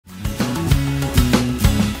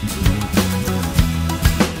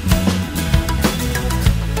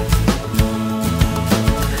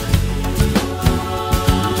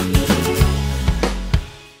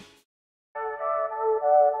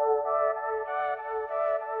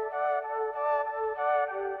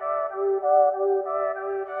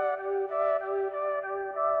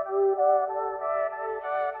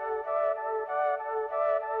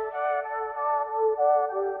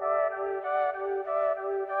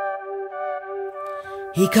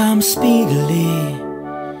He comes speedily,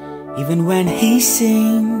 even when he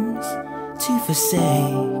seems to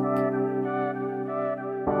forsake.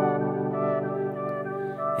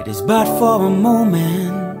 It is but for a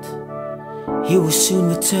moment, he will soon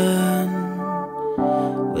return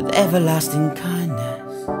with everlasting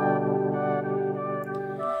kindness.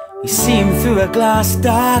 We see him through a glass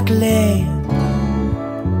darkly,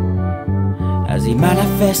 as he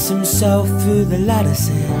manifests himself through the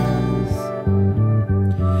lattices.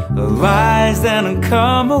 Arise then and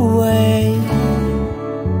come away,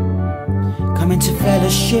 come into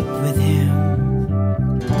fellowship with him.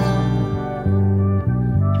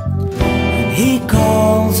 And he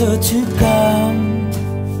calls her to come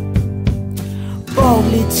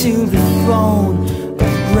boldly to the throne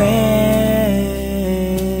of grace.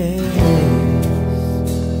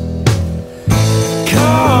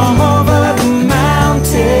 Come over the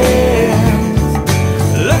mountains,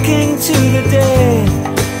 looking to the day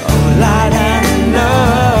of light and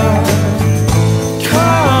love.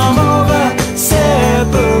 Come over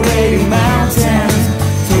separating mountains,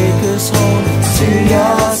 take us home to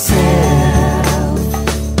yourself.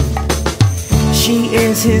 She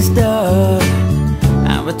is his dove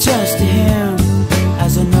and returns to him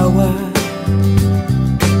as a knower.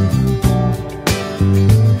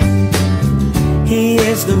 He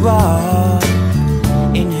is the rock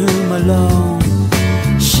in whom alone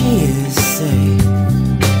she is safe.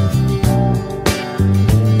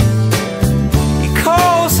 He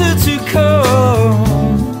calls her to come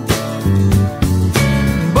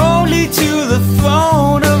boldly to the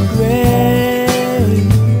throne of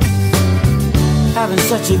grace, having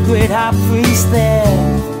such a great high priest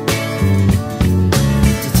there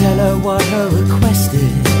to tell her what her request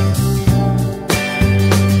is.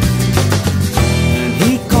 And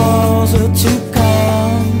he calls her to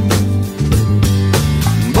come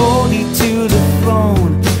boldly to the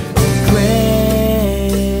throne of grace.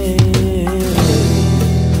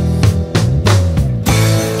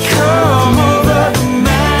 Come over the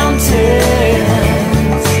mountains,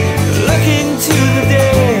 looking to the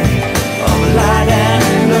day of light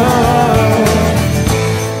and love.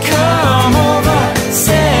 Come over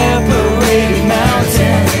separating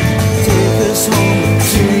mountains, take us home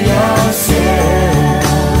to yourself.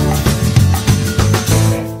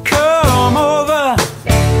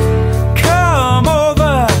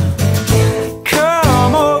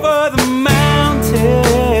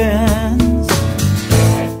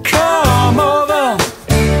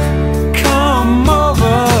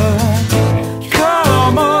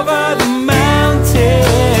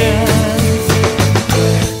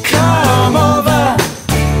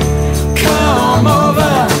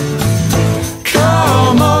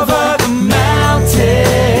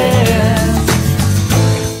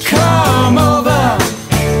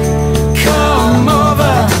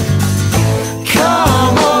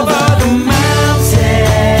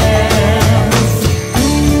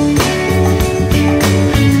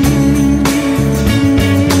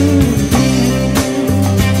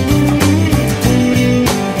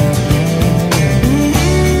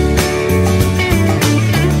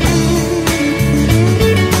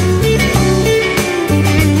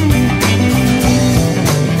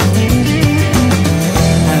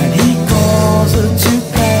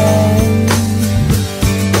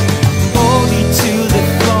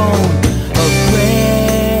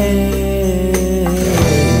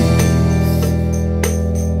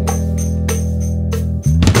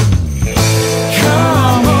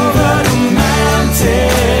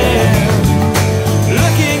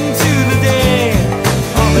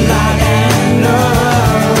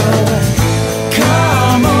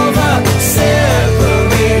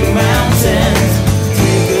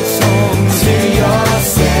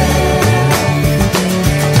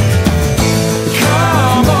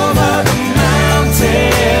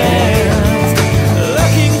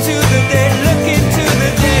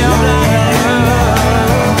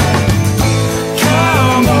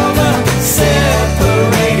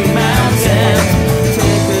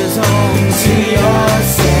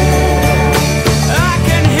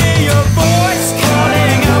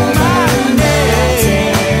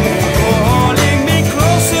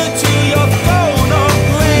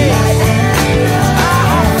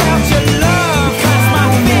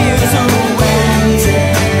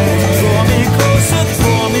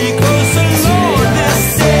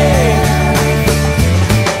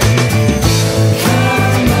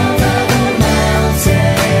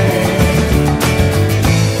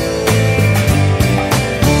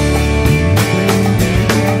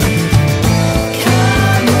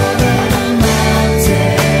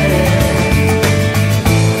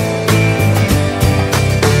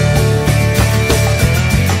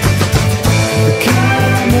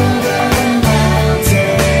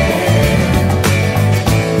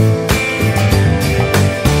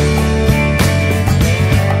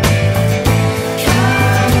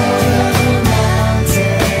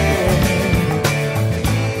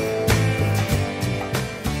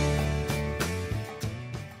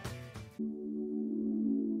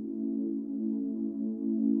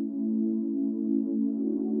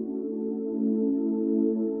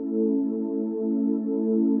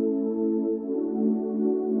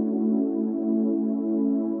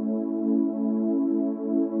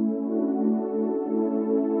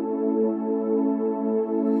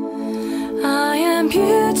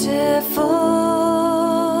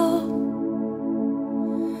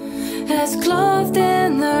 is clothed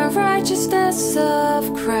in the righteousness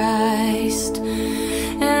of Christ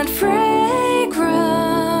and fragrant,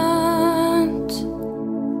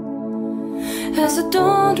 as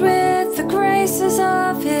adorned with the graces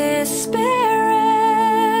of His Spirit.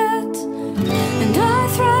 And I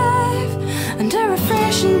thrive under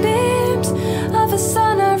refreshing beams of the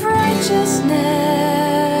Sun of Righteousness.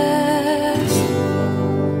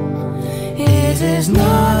 It is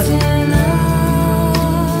not enough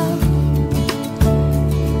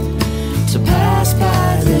to pass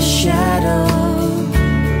by the shadow,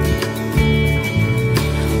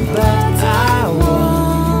 but I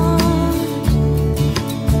want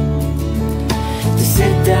to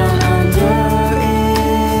sit down under it.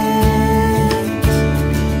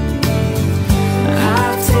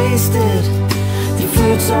 I've tasted the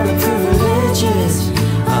fruits of the privileges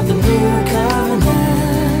of the new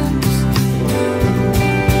covenant.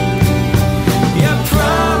 Your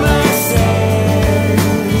promises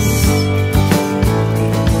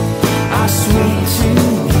are sweet to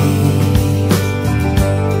me.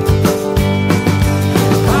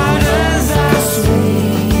 Pardons are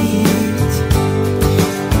sweet,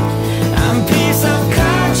 and peace of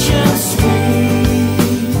conscience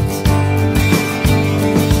sweet.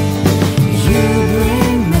 You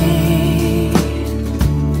bring me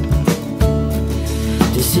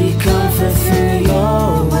to seek comfort through your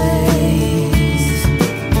ways.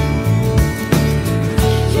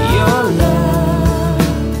 Your love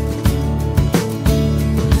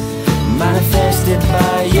manifested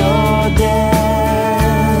by your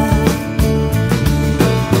death,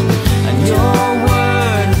 and your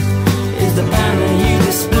word is the banner you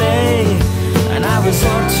display, and I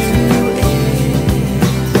resort to it.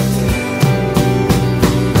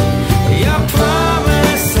 Your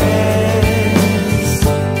promises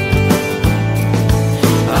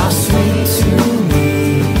are sweet to me.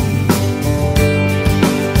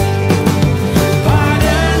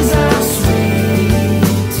 Pardons are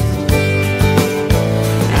sweet,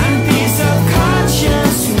 and peace of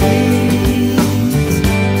conscience sweet.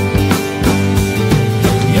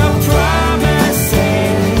 Your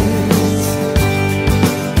promises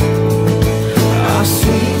are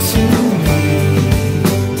sweet to me.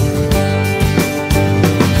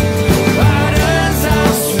 Pardons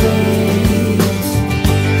are sweet,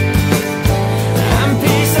 and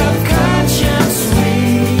peace of conscience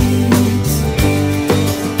sweet.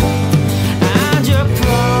 And your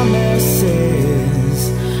promises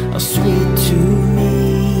are sweet to me,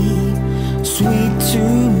 sweet to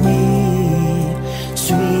me,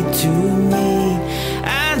 sweet to me.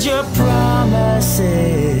 And your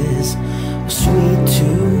promises are sweet to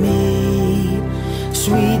me,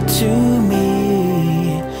 sweet to me,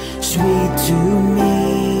 sweet to me.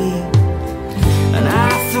 And I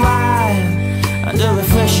thrive under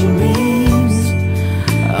refreshing beams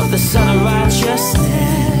of the Sun of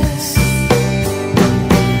Righteousness.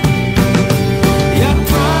 Your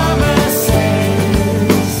promises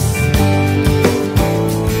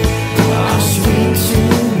are sweet to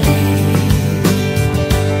me.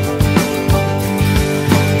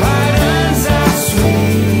 Pardons are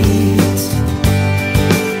sweet,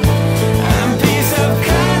 and peace of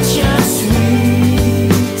conscience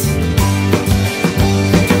sweet.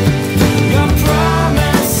 Your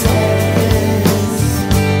promises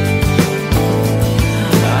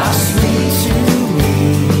are sweet to me.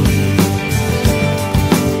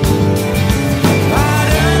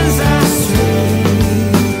 Pardons are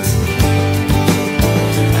sweet,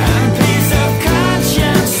 and peace of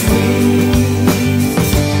conscience sweet.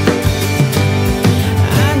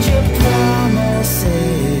 And your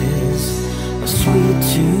promises are sweet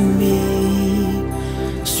to me,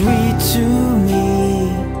 sweet to me,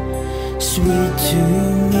 sweet to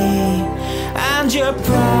me. And your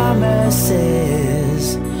promises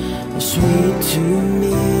are sweet to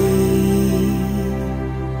me.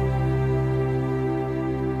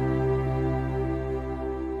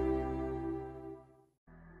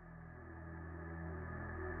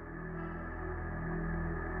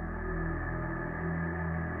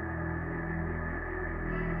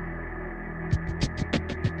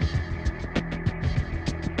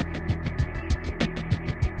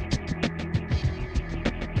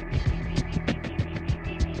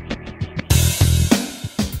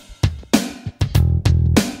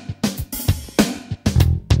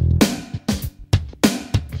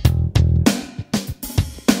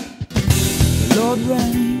 The Lord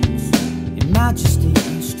reigns in majesty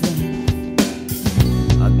and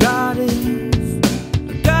strength. Our God is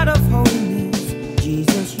a God of holiness.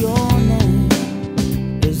 Jesus, your name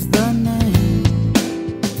is the name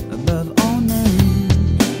above all names.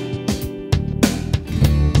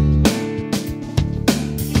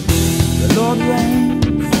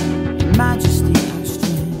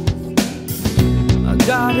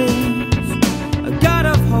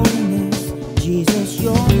 Jesus,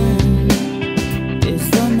 your name is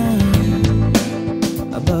the name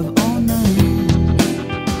above all names.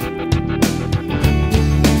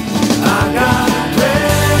 I gotta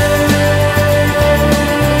praise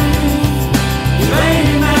your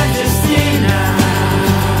reigning majesty now,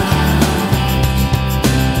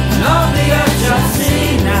 and all the earth shall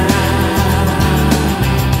see now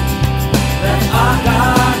that our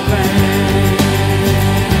God reigns.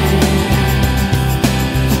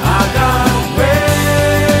 Our God reigns,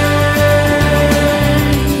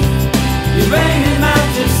 your reigning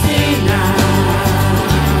majesty now,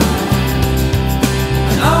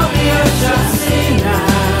 and all the earth shall see now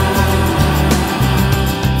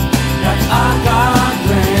that our God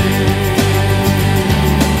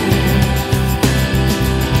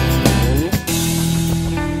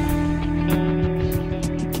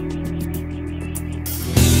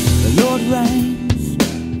The Lord reigns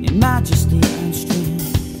in majesty and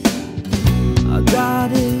strength. Our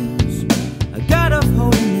God is a God of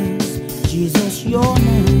holiness. Jesus, your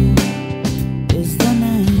name is the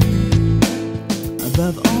name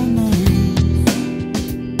above all names.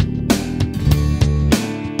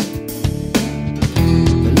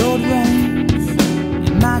 The Lord reigns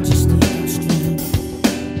in majesty and strength.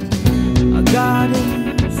 Our God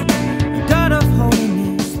is a God of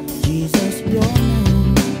holiness. Jesus, your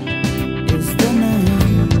name is the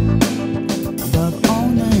name above all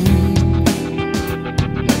names.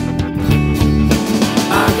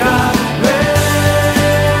 Our God reigns,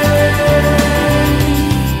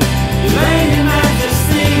 your reigning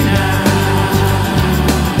majesty now,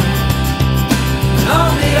 and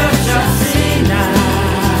all the earth shall see now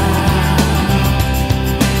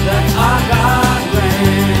that our God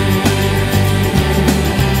reigns.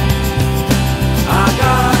 Our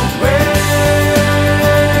God reigns,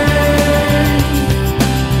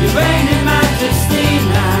 your reigning majesty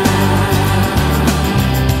now,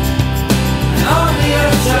 and all the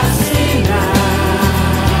earth shall see now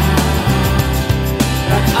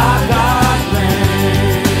that our God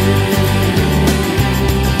reigns.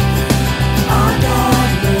 Our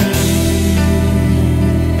God reigns.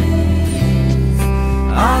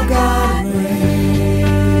 Our God reigns.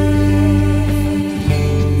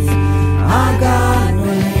 Our God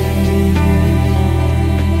reigns.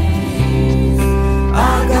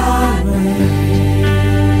 Our God reigns.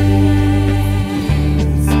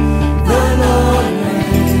 The Lord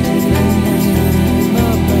reigns.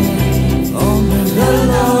 The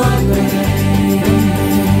Lord reigns.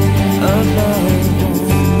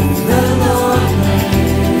 The Lord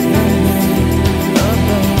reigns.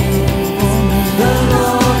 The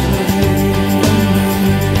Lord reigns.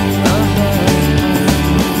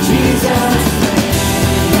 Jesus reigns.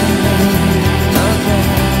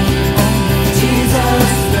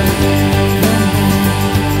 Jesus reigns.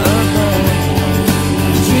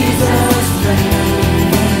 Jesus reigns.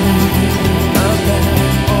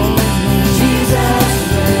 Jesus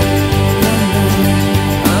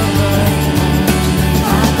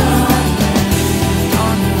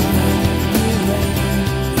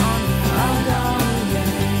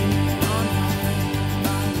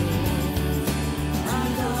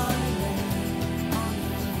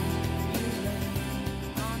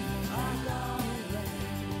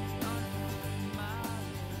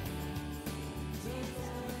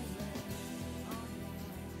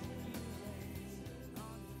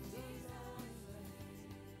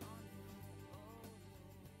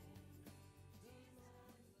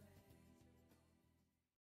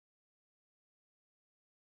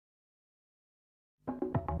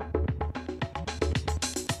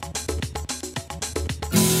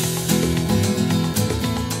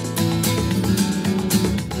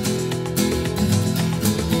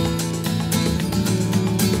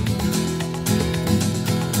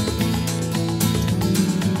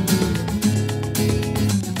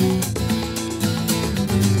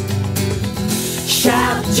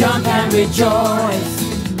Shout, jump and rejoice.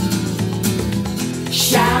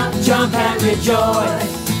 Shout, jump and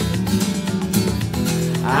rejoice.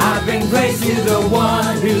 I bring praise to the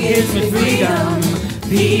one who gives me freedom,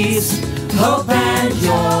 peace, hope and joy.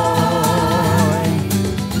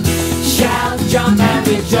 Shout, jump and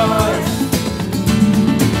rejoice.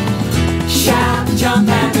 Shout, jump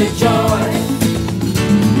and rejoice.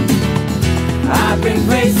 I bring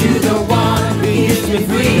praise to the one who gives me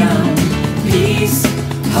freedom, peace,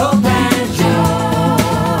 hope and joy.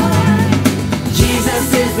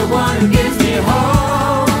 Jesus is the one who gives me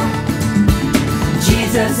hope.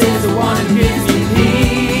 Jesus is the one who gives me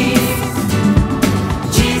peace.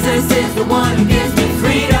 Jesus is the one who gives me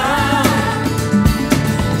freedom.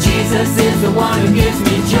 Jesus is the one who gives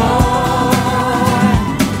me joy.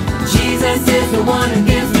 Jesus is the one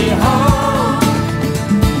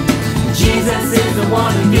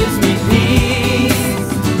one who gives me peace.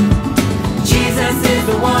 Jesus is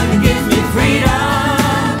the one who gives me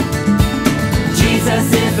freedom.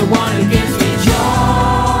 Jesus is the one who gives me joy.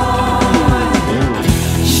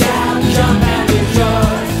 Shout, jump and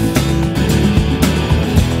rejoice.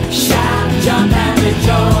 Shout, jump and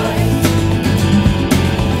rejoice.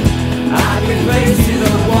 I bring praise to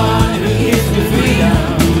the one who gives me freedom,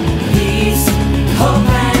 peace, hope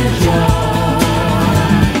and joy.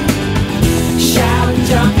 Shout,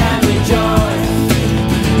 jump and rejoice.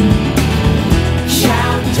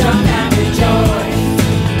 Shout, jump and rejoice.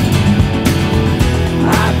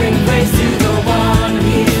 I bring praise to the one who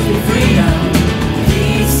gives me freedom,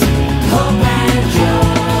 peace, hope and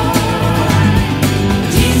joy.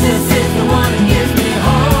 Jesus is the one who gives me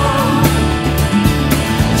hope.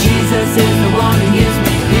 Jesus is the one who gives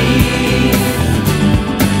me peace.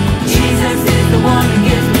 Jesus is the one who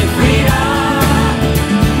gives me freedom.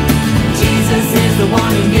 Jesus is the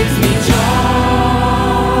one who gives me joy.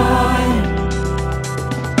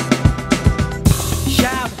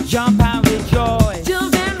 Shout, jump and rejoice.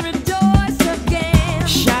 Jump and rejoice again.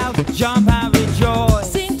 Shout, jump and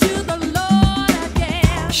rejoice. Sing to the Lord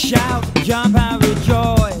again. Shout, jump and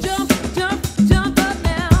rejoice. Jump, jump, jump up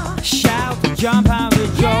now. Shout, jump and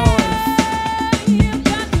rejoice. You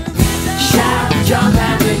got to rejoice. Shout, jump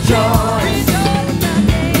and rejoice. Rejoice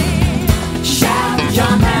again. Shout,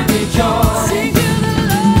 jump and rejoice. Sing to the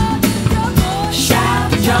Lord your voice. Shout,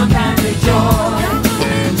 jump and rejoice.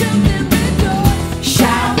 Jump and rejoice.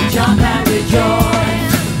 Shout, jump and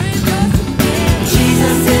rejoice. Rejoice again.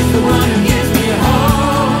 Jesus is the one who gives me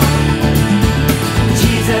hope.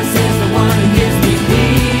 Jesus is the one who gives me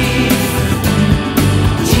peace.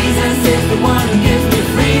 Jesus is the one who gives me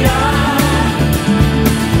freedom.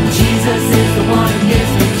 Jesus is the one who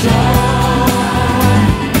gives me joy.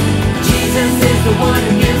 Jesus is the one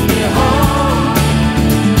who gives me hope.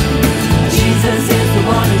 Jesus is the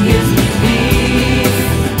one who gives me peace.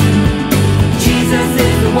 Jesus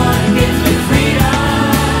is the one who gives me freedom.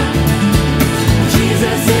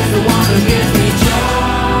 Jesus is the one who gives me joy.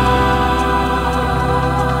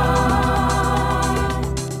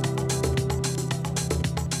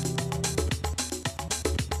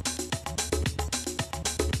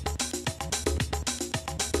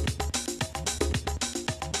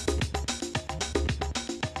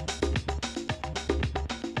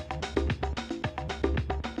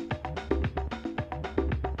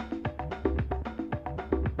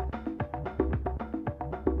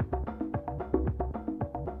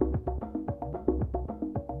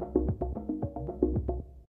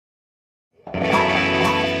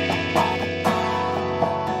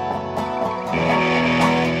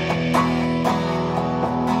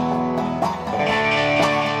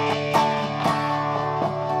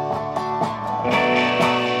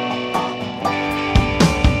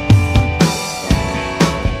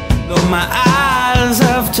 Though my eyes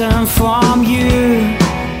have turned from you,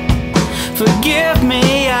 forgive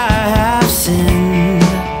me, I have sinned.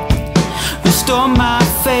 Restore my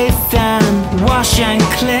faith and wash and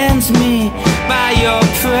cleanse me by your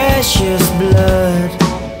precious blood.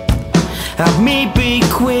 Help me be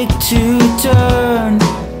quick to turn,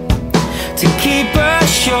 to keep a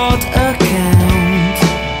short account.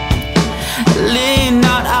 Lean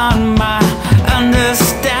not on my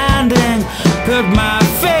understanding, put my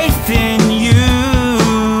faith in you.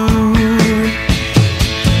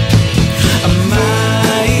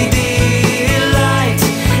 My delight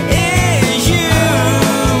is you.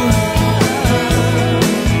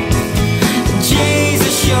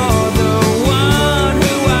 Jesus, you're the one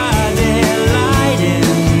who I delight in.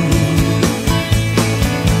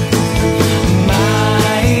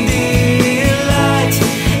 My delight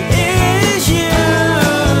is you.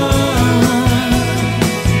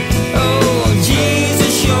 Oh,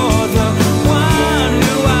 Jesus, you're the one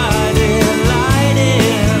who I delight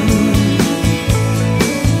in.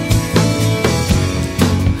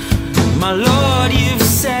 My Lord, you've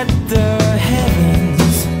set the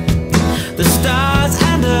heavens, the stars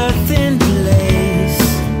and earth in place.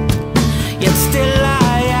 Yet still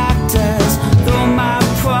I act as though my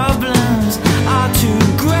problems are too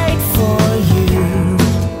great for you.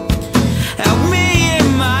 Help me in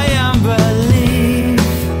my unbelief,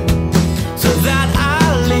 so that I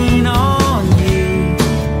lean on you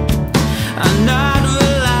and not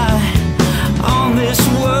rely on this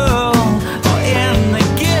world or in the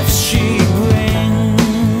gifts she brings.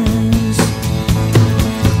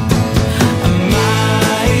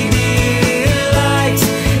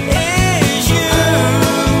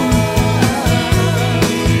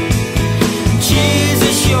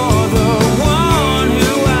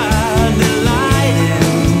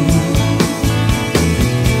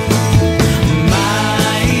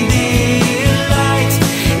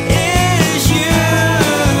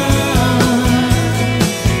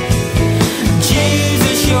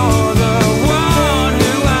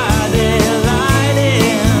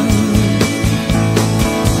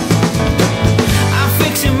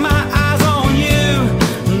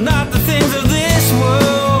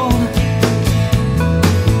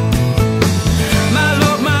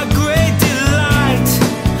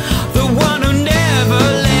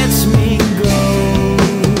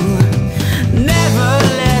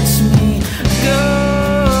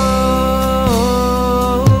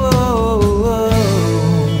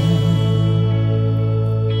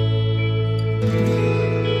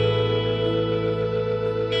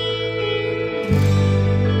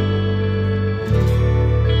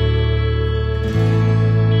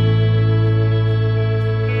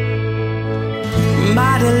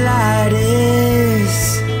 My delight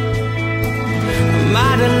is,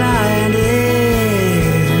 my delight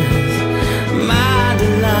is, my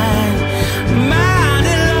delight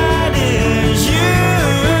is you.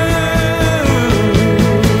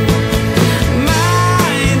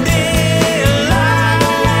 My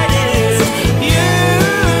delight is you.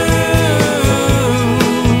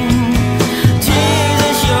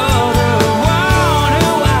 Jesus, you're the one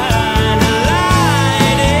who I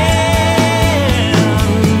delight in.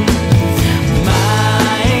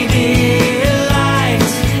 My delight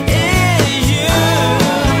is you.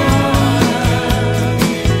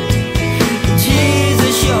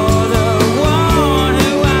 Jesus, you're the one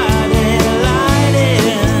who I delight in.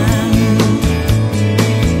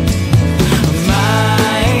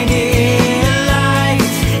 My delight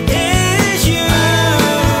is you.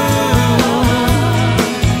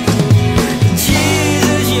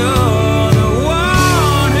 Jesus, you're the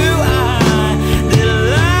one who I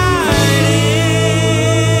delight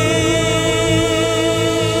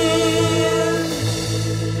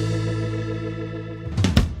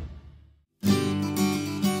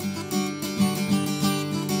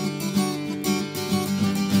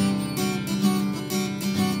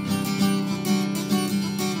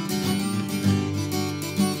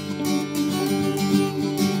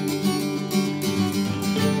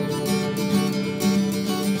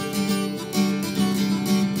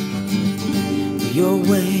Your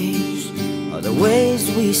ways are the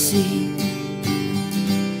ways we see.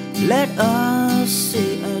 Let us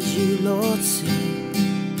see as you, Lord, see.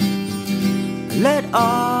 Let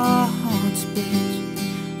our hearts beat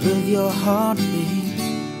with your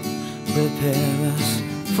heartbeat. Prepare us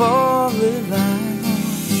for revival.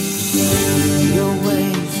 Your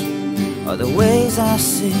ways are the ways I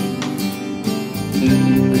see.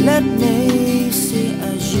 Let me see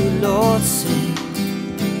as you, Lord, see.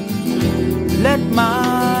 Let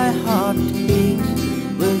my heart beat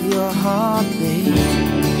with your heartbeat.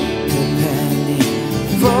 Prepare me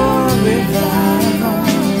for revival.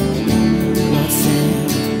 Lord,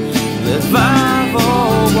 send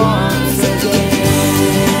revival once again.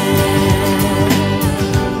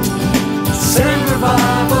 Send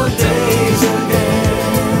revival days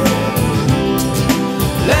again.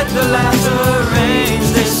 Let the latter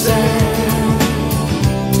rains descend.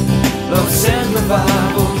 Lord, send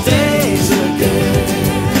revival days again.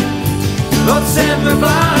 Lord, send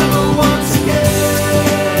revival once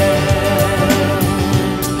again.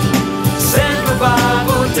 Send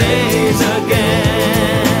revival days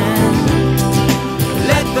again.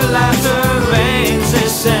 Let the latter rains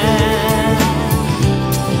descend.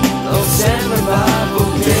 Lord, send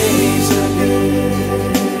revival days again.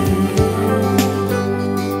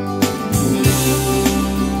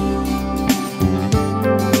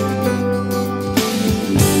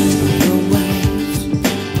 Your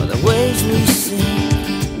ways are the ways we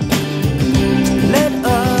sing.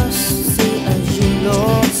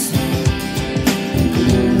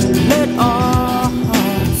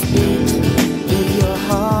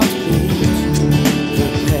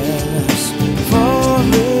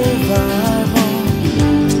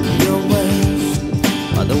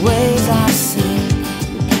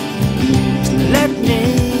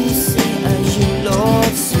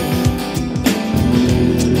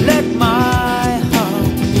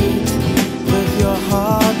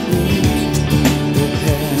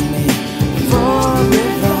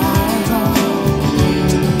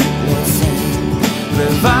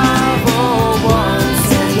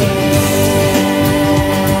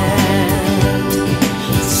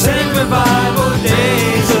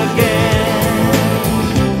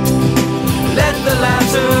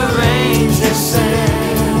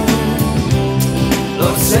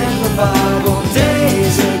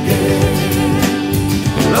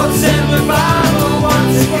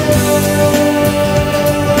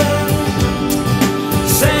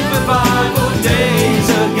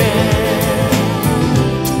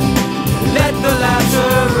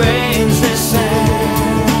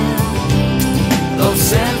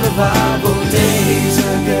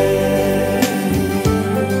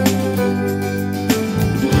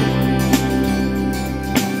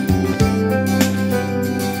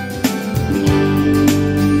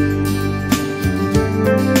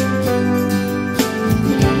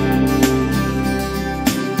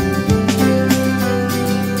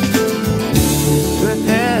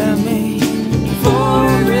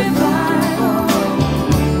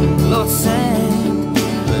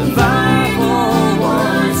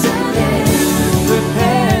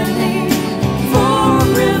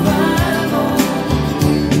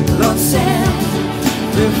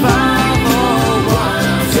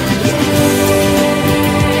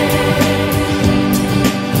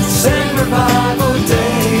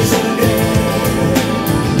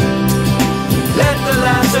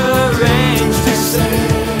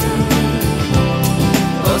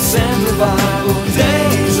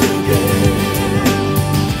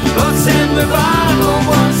 revival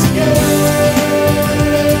once again.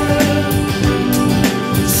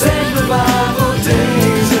 Send revival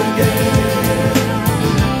days again.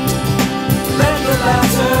 Let the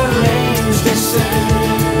latter rains descend.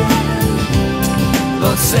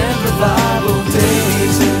 Lord, send revival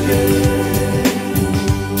days again.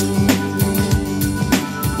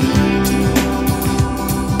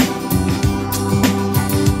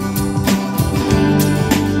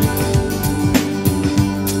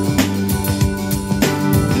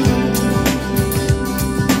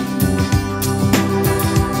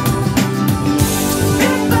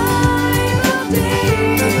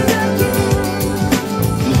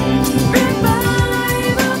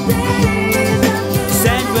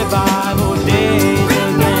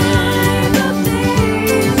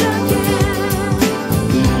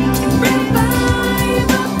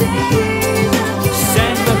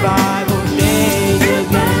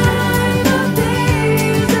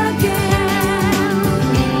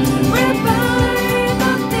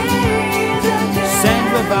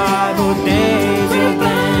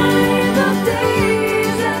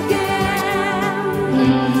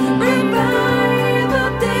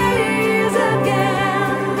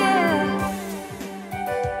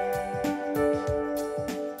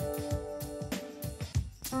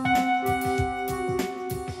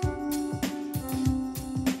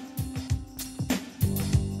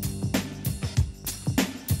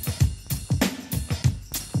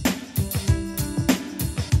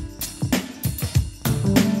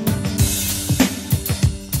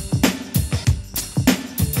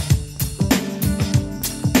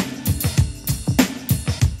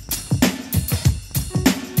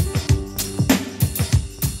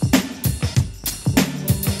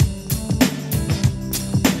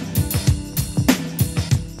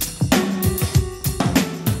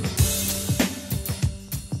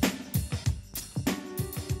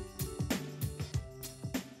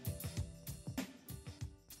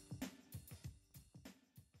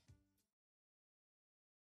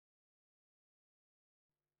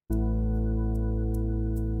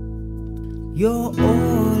 You're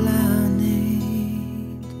all I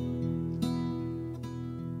need.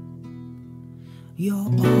 You're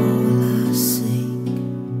all I seek.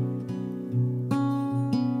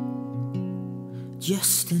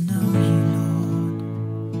 Just to know you, Lord,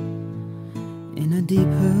 in a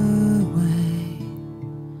deeper way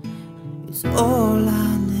is all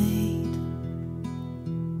I need.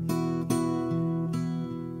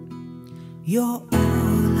 You're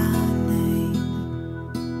all I need.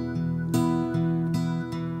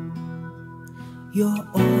 You're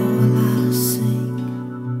all I seek.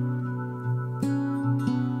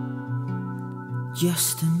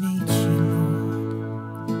 Just to meet you,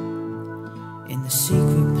 Lord, in the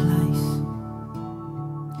secret place.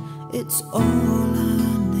 It's all I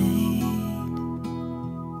need.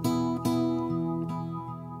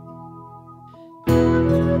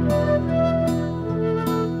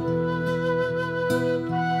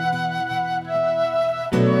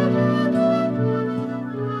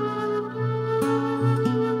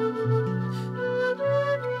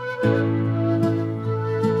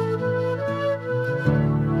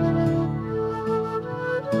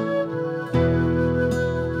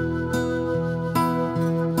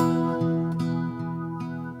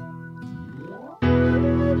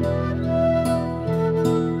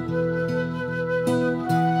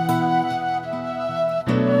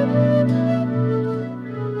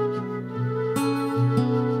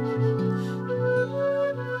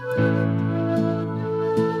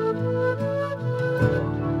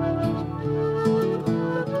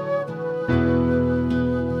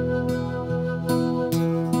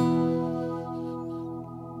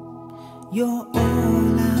 You're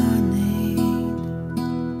all I need.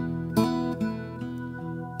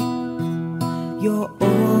 You're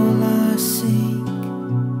all I seek.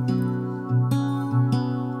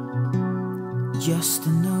 Just to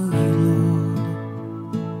know you, Lord,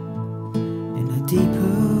 in a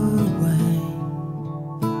deeper way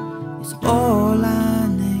is all I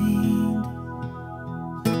need.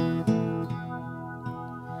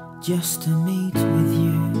 Just to meet with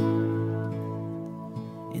you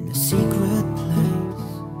in the secret place.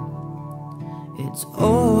 It's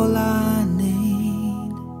all I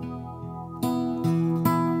need.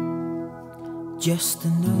 Just to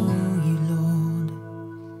know you, Lord,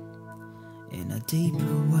 in a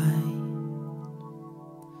deeper way.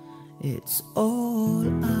 It's all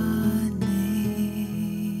I need.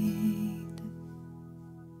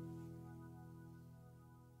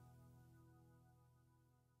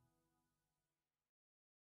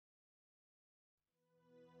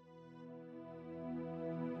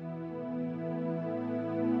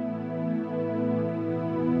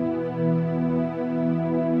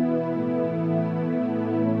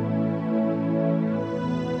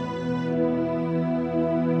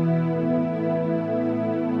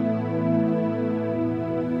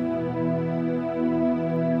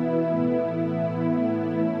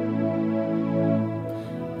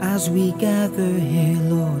 As we gather here,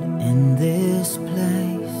 Lord, in this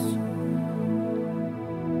place,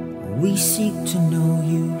 we seek to know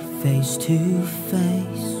you face to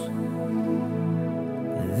face.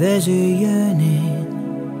 There's a yearning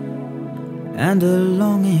and a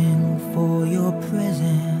longing for your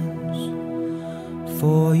presence,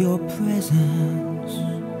 for your presence.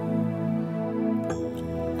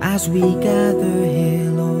 As we gather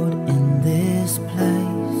here, Lord, in this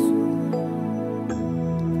place,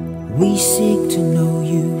 we seek to know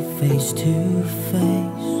you face to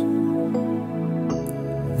face.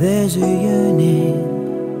 There's a yearning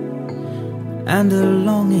and a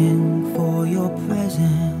longing for your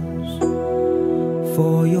presence,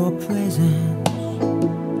 for your presence.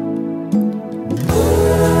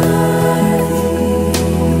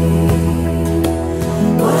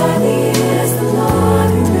 Worthy is the Lord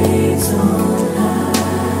who reigns on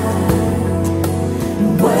high.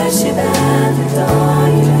 Worship and adore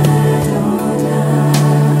you, Adonai.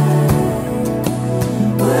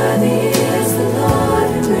 Worthy is the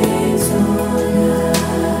Lord who reigns on high.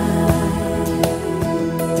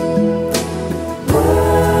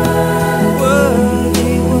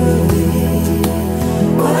 Worthy, worthy,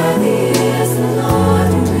 worthy is the Lord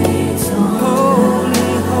who reigns on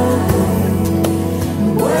high.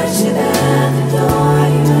 Worship and adore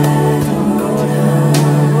you, Adonai.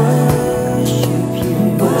 Worship you.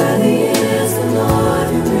 Worthy is the Lord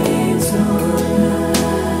who reigns on high.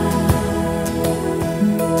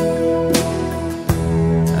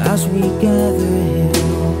 As we gather here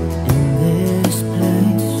in this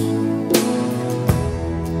place,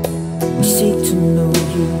 we seek to know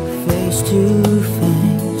you face to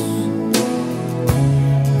face.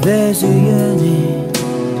 There's a yearning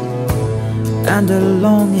and a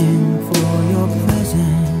longing for your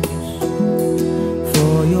presence,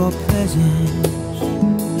 for your presence.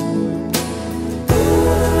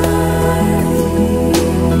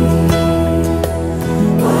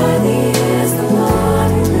 Worthy is the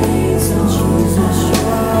Lord who reigns on Jesus, you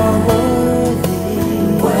are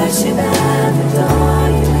worthy. Worship and adore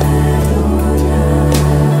you, Adonai.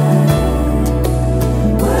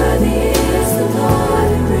 Worthy is the Lord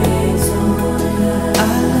who reigns on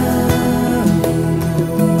I love you.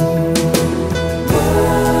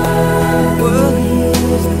 Worthy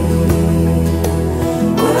is the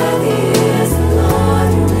Worthy is the Lord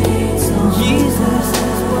who reigns on Jesus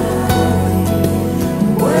is worthy.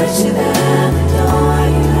 Worship and adore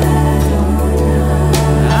you,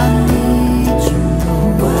 Adonai. I need you,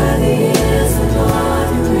 Lord. Worthy is the Lord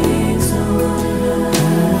who reigns on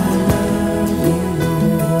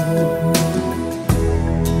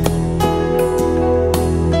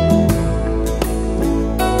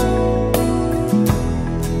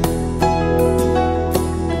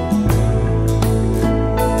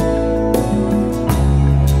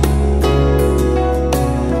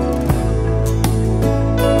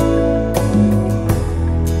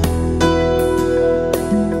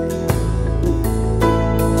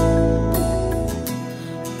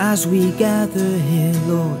As we gather here,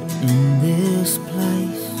 Lord, in this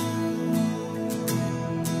place,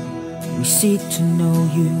 we seek to know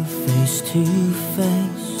you face to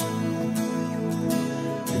face.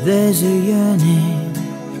 There's a yearning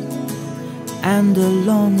and a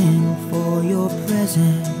longing for your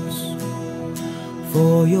presence,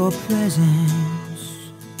 for your presence.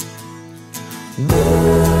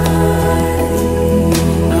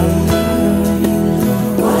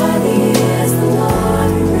 Worthy is the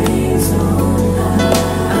Lord who reigns on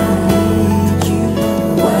high. I need you,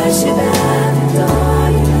 Lord. Worship and adore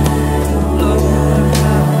you, Adonai.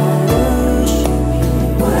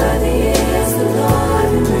 Worthy is the Lord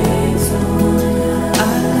who reigns on high. I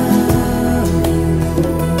love you.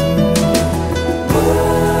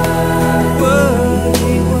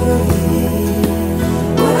 Worthy, worthy.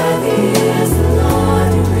 Worthy is the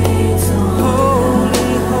Lord who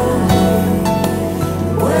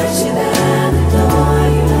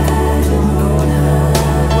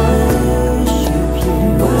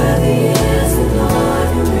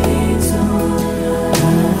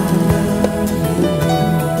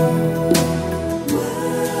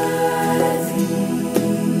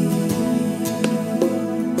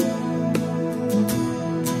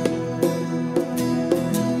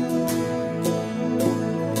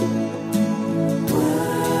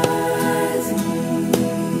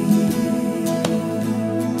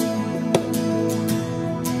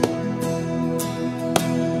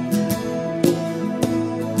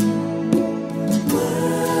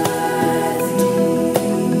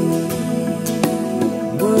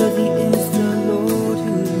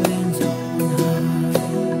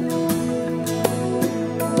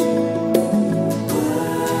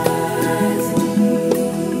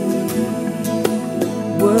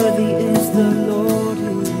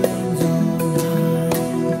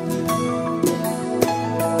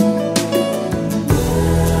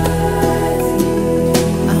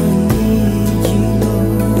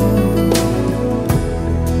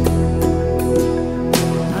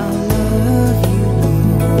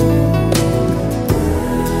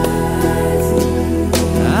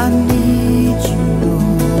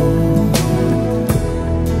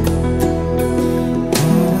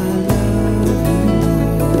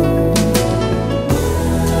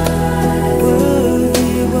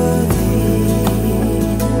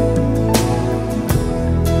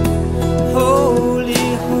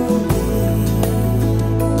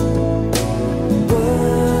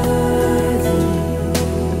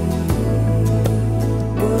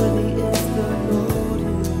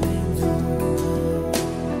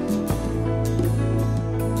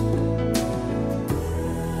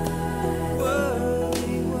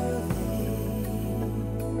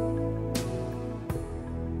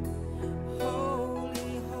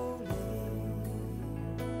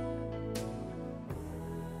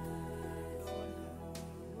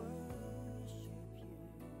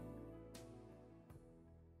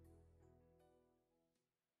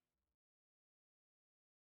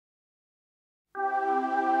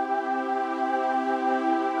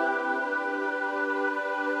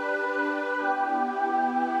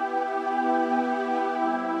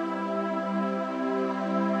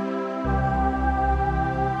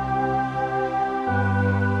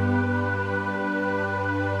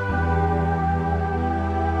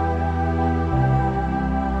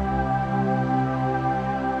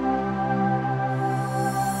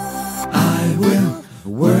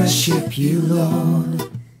worship you,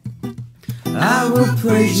 Lord. I will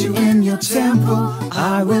praise you in your temple.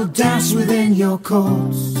 I will dance within your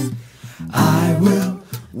courts. I will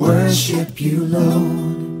worship you,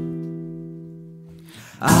 Lord.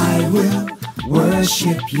 I will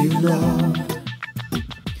worship you, Lord.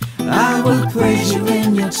 I will praise you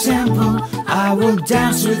in your temple. I will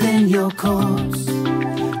dance within your courts.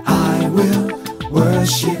 I will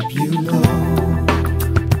worship you, Lord.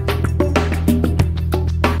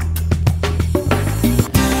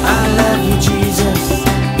 I love you, Jesus.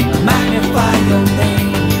 I magnify your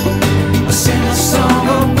name. I sing a song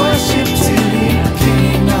of worship to you,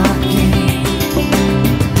 King of Kings.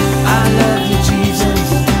 I love you, Jesus.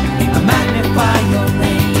 I magnify your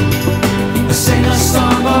name. I sing a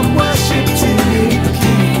song of worship to you,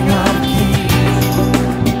 King of Kings.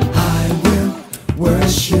 I will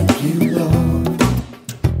worship you, Lord.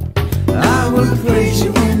 I will praise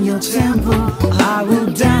you in your temple. I will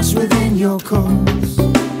dance within your courts.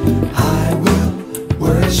 I will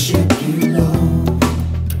worship you, Lord.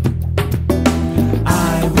 I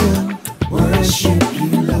will worship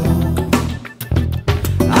you, Lord.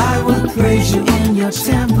 I will praise you in your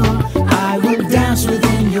temple. I will dance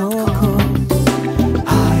within your courts.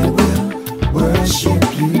 I will worship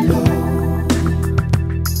you, Lord.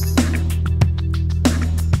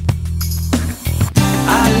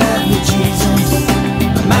 I love you, Jesus.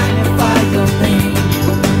 I magnify your name.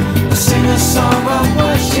 I sing a song of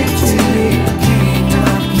worship to you, King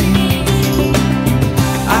of Kings.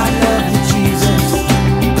 I love you, Jesus.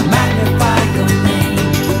 I magnify your name.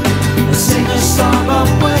 I sing a song of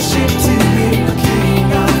worship to you, King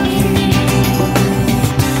of Kings.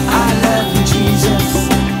 I love you, Jesus.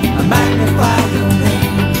 I magnify your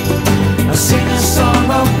name. I sing a song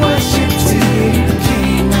of worship to you,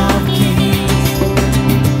 King of Kings.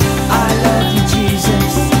 I love you,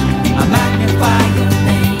 Jesus. I magnify your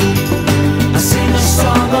name. I sing a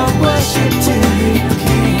song of worship to you,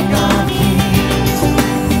 King of Kings.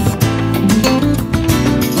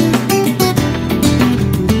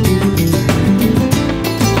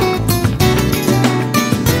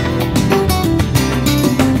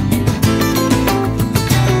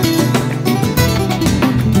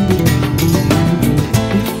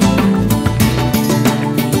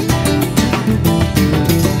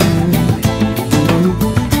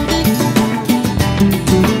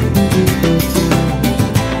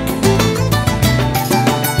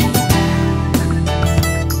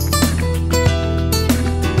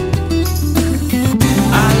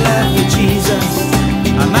 I love you, Jesus.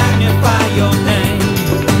 I magnify your name.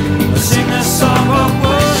 I sing a song of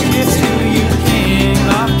worship to you, King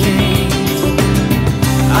of Kings.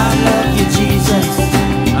 I love you, Jesus.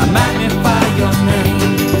 I magnify your name.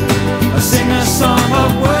 I sing a song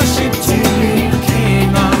of worship to you, King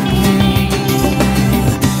of Kings.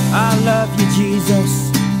 I love you, Jesus.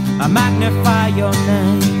 I magnify your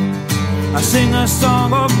name. I sing a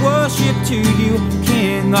song of worship to you,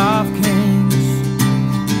 King of Kings.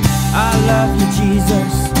 I love you,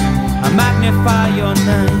 Jesus. I magnify your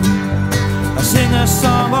name. I sing a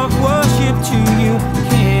song of worship to you,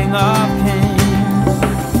 King of Kings.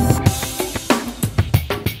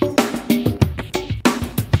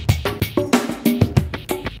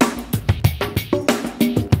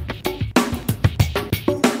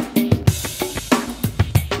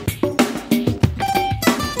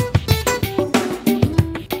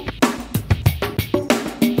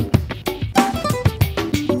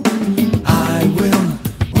 I will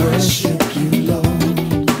worship you,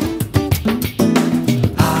 Lord.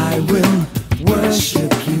 I will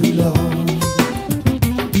worship you, Lord.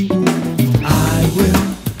 I will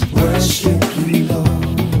worship you,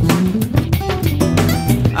 Lord.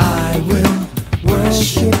 I will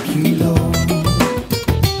worship you, Lord.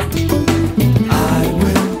 I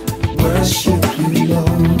will worship you,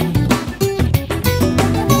 Lord.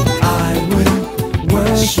 I will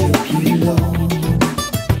worship you, Lord.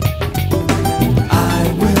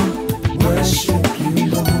 I will worship you,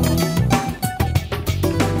 Lord.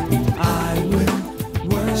 I will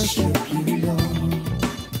worship you, Lord.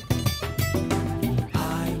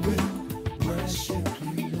 I will worship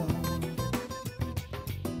you, Lord.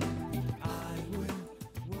 I will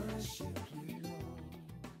worship you, Lord.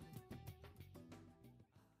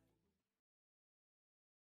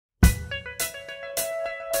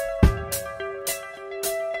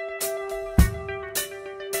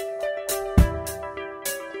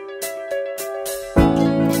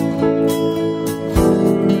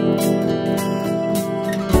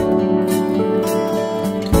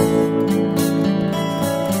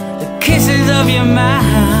 Kisses of your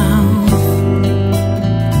mouth,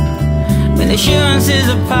 with assurances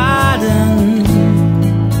of pardon,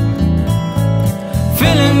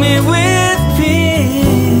 me with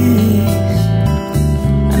peace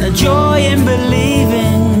and the joy in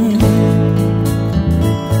believing.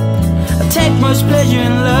 I take much pleasure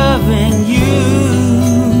in loving you,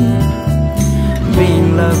 being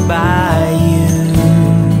loved by you.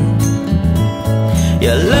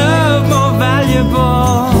 Your love more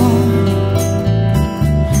valuable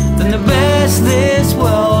than the best this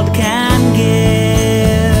world can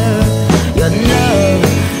give. Your love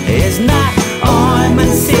is not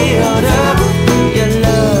ointment sealed up. Your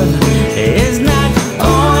love is not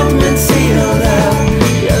ointment sealed up.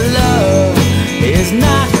 Your love is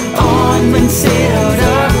not ointment sealed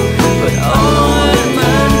up, but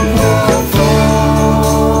ointment poured forth.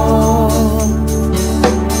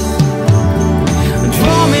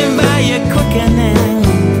 Draw me by your quickening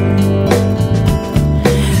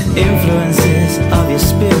influences of your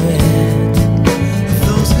spirit.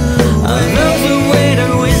 Those who wait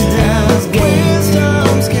on wisdom's gate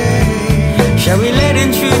shall relate in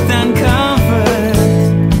truth and comfort,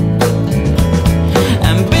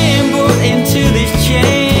 and being brought into this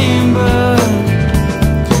chamber,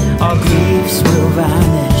 our griefs will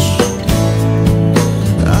vanish.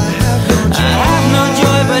 I have no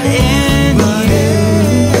joy but in you,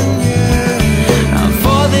 and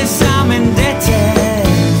for this I'm indebted.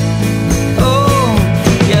 Oh,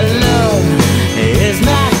 your love is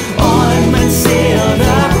not ointment sealed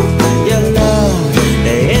up. Your love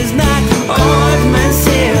is not ointment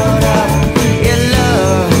sealed up. Your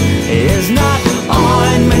love is not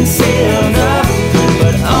ointment sealed up,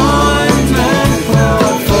 but ointment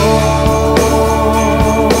poured forth.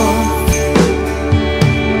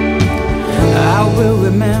 I will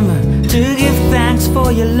remember to give thanks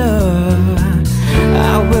for your love.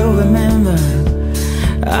 I will remember,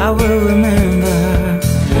 I will remember,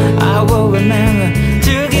 I will remember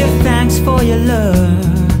to give thanks for your love.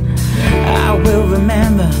 I will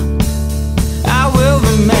remember, I will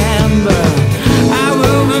remember, I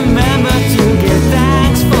will remember to give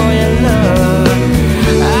thanks for your love.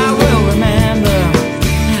 I will remember,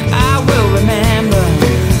 I will remember,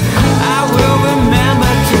 I will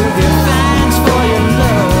remember to give thanks for your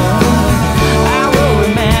love. I will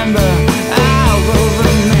remember, I will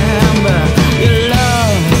remember. Your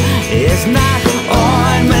love is not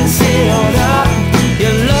ointment sealed up.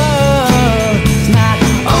 Your love is not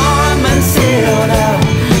ointment sealed up.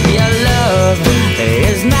 Your love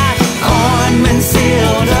is not ointment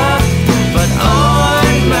sealed up, but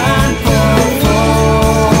ointment poured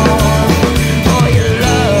forth. Oh, your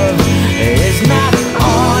love is not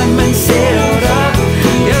ointment sealed up.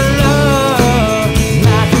 Your love is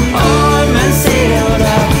not ointment sealed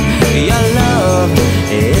up. Your love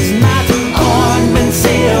is not ointment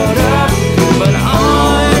sealed up, but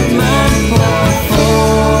ointment poured forth.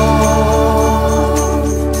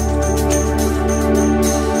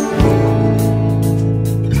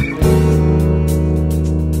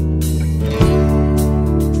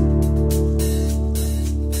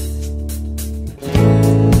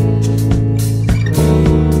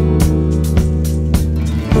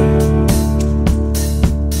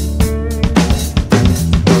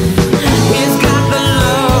 He's got the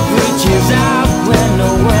love reaches out when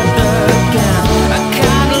no other can. A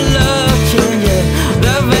kind of love changes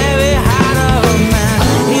the very heart of man.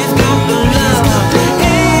 He's got the love,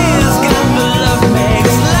 he's got the love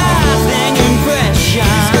makes lasting impression.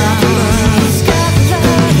 He's got the love, he's got the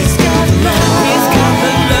love, he's got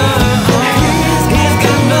the love, he's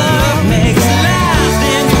got the love makes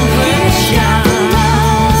lasting impression.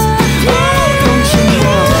 Oh, don't you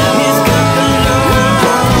know? He's got the love,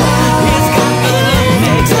 he's got the love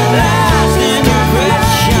makes lasting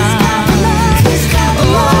impression. He's got the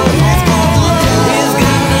love, he's got the love, he's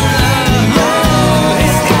got the love,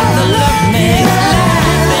 he's got the love makes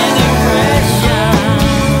lasting impression.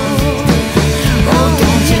 Oh,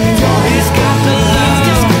 don't you know? He's got the love,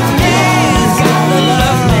 he's got the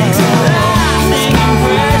love makes lasting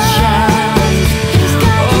impression. He's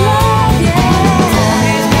got the love,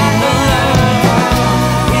 he's got the love,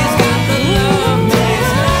 he's got the love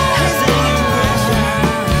makes lasting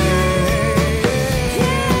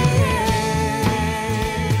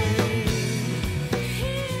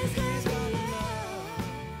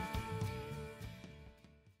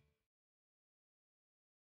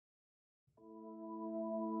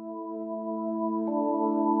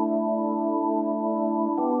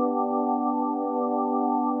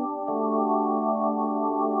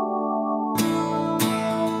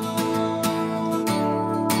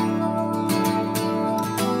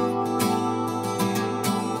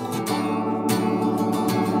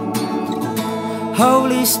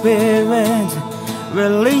Holy Spirit,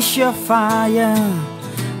 release your fire.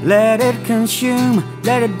 Let it consume,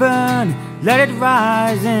 let it burn, let it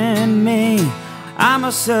rise in me. I'm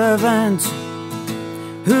a servant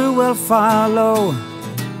who will follow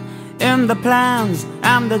in the plans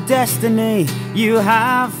and the destiny you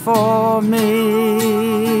have for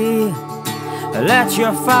me. Let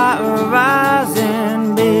your fire rise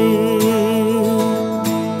in me.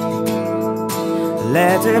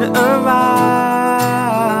 Let it arise.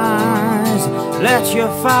 Let your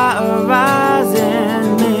fire rise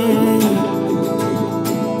in me.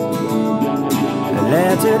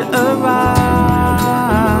 Let it arise.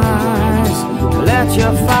 Let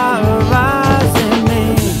your fire rise in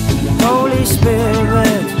me. Holy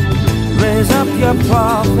Spirit, raise up your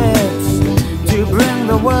prophets to bring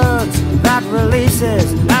the words that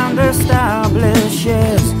releases and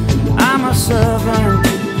establishes. I'm a servant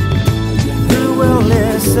who will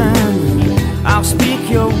listen. I'll speak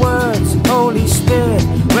your words, Holy Spirit,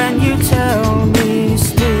 when you tell me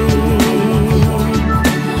speak.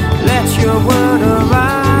 Let your word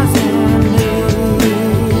arise in me.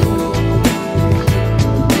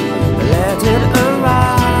 Let it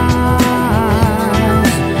arise.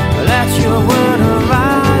 Let your word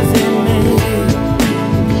arise in me.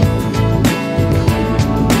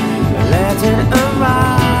 Let it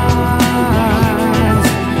arise.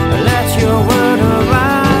 Let your word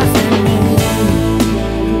arise in me.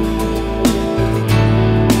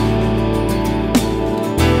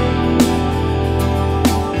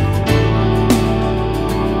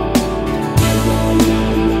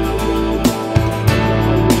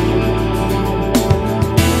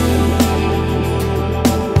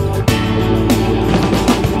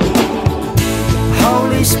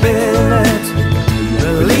 Holy Spirit,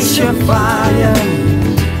 release your fire.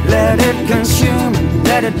 Let it consume,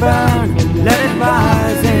 let it burn, let it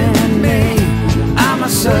rise in me. I'm a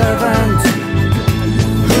servant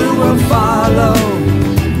who will follow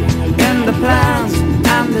in the plans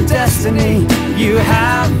and the destiny you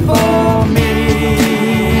have for me.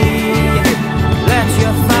 Let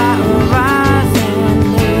your fire rise in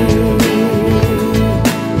me.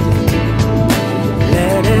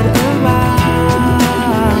 Let it arise.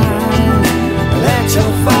 Let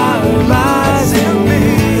your fire rise in me.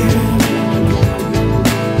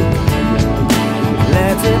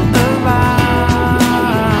 Let it arise.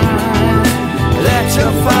 Let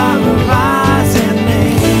your fire rise in me.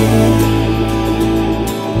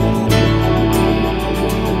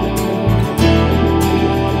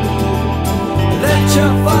 Let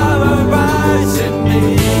your fire rise in me.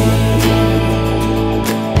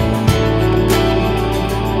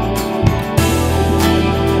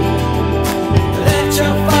 Let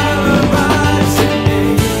your fire rise in me.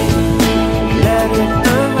 Let it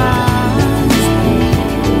arise.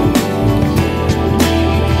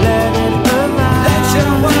 Let it arise. Let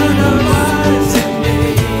your word arise in me.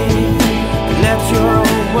 Let your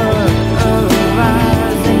word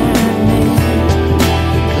arise in me.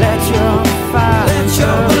 Let your fire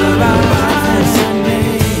arise in me.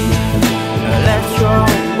 Let your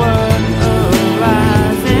word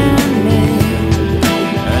arise in me.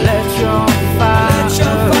 Let your fire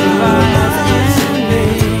arise in me.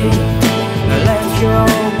 Let your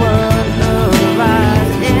word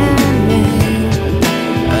arise in me.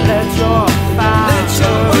 Let your fire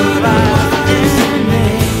arise in me.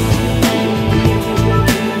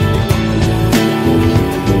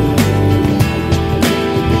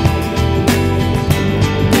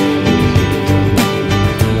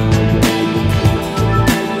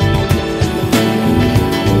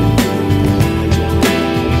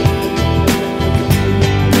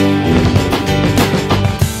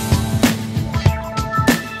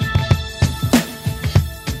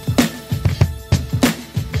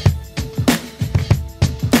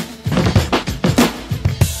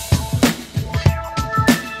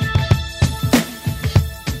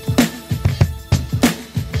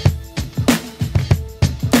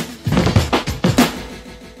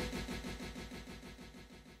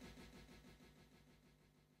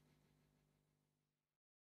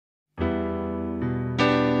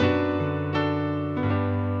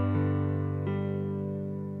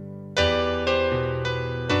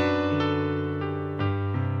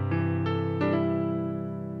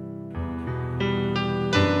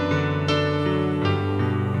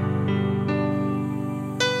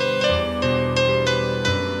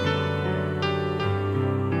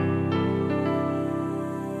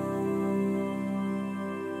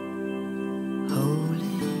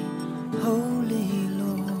 Holy, holy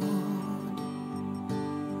Lord,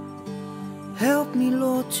 help me,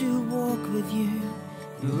 Lord, to walk with you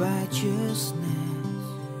in righteousness.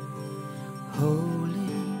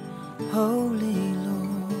 Holy, holy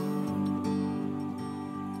Lord,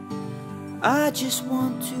 I just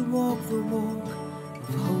want to walk the walk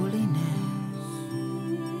of holiness.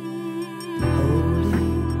 Holy,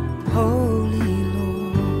 holy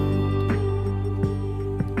Lord.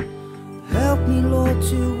 Help me, Lord,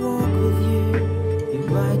 to walk with you in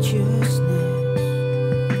righteousness.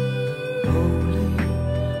 Holy,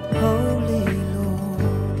 holy Lord.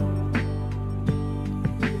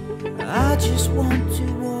 I just want to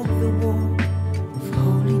walk the walk of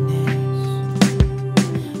holiness.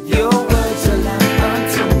 Your words are lamp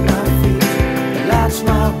unto my feet, and lights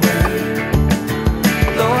my way.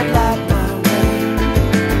 Lord, light my way,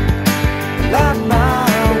 light my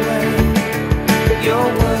way. Your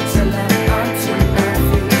words are lamp unto my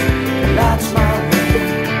feet, and lights my way.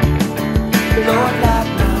 Lord, light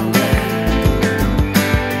my way,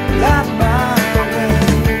 light my way.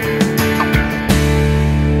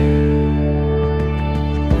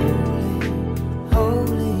 Holy,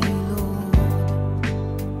 holy Lord.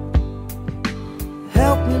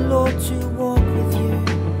 Help me, Lord, to walk with you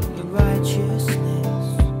in righteousness.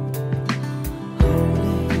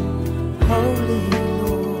 Holy, holy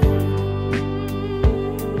Lord.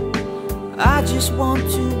 I just want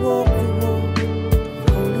to walk the walk of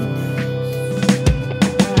holiness.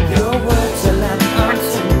 Your words are lamp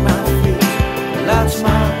unto my feet, and lights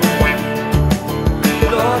my way.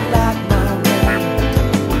 Lord, light my way,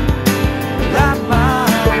 light my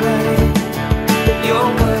way. Your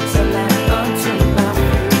words are lamp unto my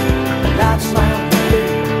feet, and lights my way.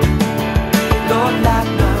 Lord, light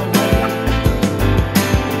my way,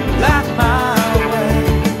 light my way.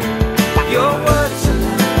 Your words are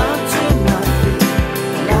lamp unto my feet,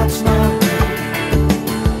 and lights my way.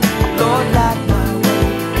 Lord, light my way,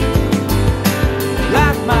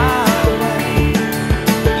 light my way.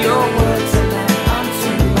 Your words are lamp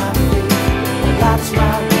unto my feet, and lights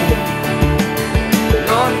my way.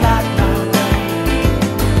 Lord, light my way,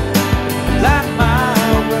 light my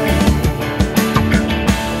way.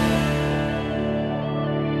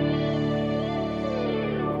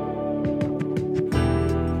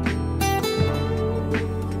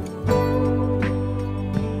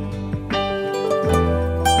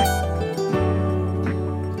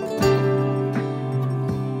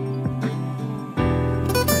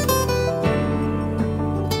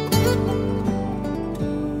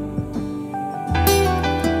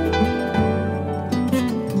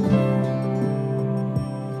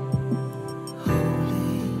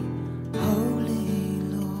 Holy, holy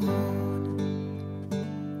Lord.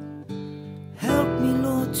 Help me,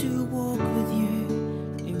 Lord, to walk with you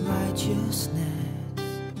in righteousness.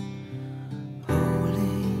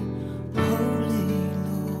 Holy, holy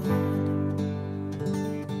Lord.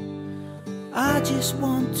 I just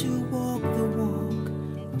want to walk the walk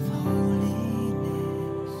of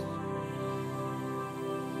holiness.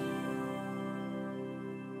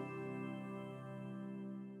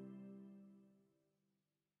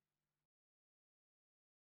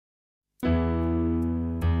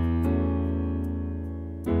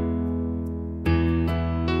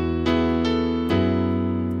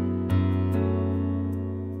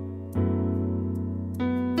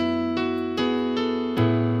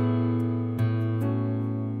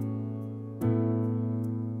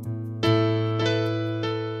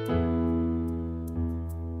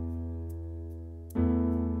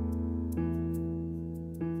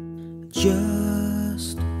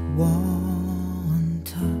 Just one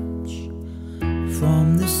touch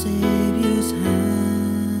from the Savior's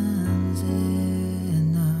hands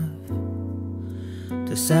enough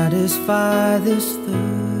to satisfy this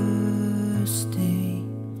thirsty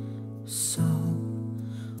soul.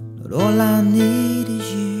 But all I need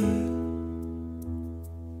is you.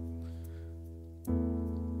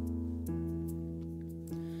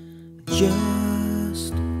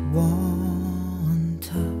 Just one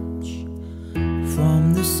touch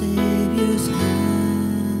from the Savior's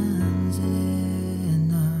hands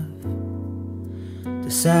enough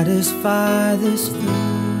to satisfy this thirsty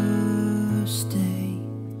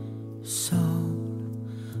soul.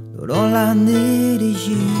 Lord, all I need is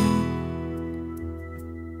you.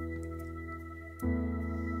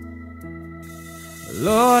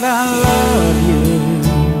 Lord, I love you.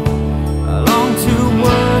 I long to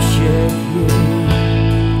worship you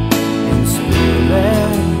in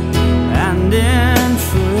spirit and in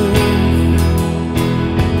truth.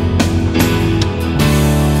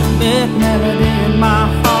 Make melody in my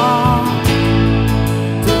heart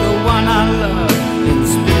to the one I love in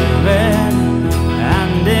spirit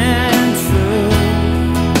and in truth.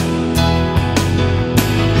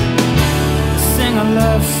 Sing a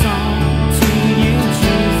love song to you,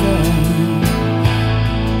 Jesus,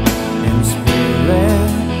 in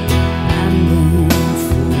spirit and in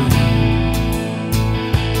truth.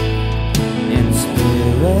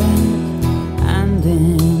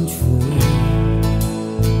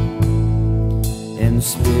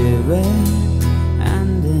 spirit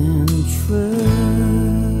and in truth.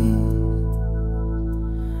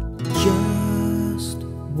 Just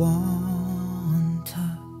one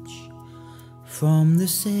touch from the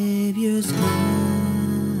Savior's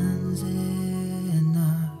hands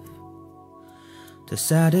enough to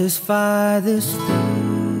satisfy this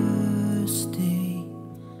thirsty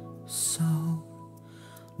soul.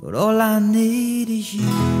 Lord, all I need is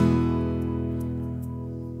you.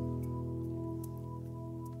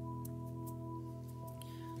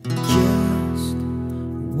 Just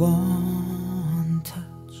one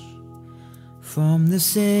touch from the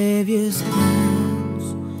Savior's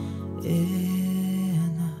hands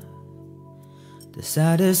enough to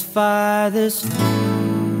satisfy this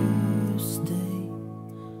thirsty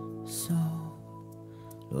soul.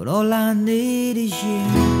 Lord, all I need is you.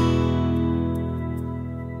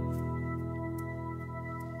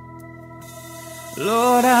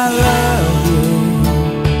 Lord, I love you.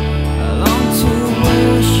 I long to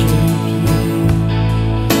worship you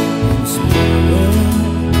in spirit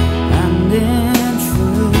and in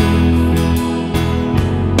truth.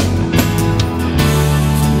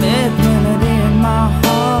 To make melody in my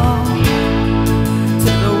heart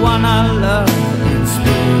to the one I love in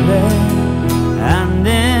spirit and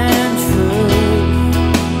in truth.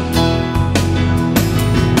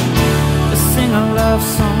 To sing a love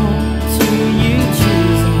song to you,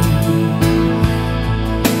 Jesus,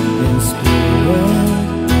 in spirit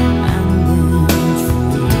and in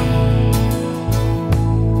truth.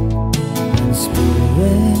 In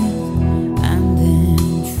spirit and in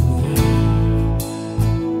truth.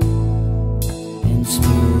 In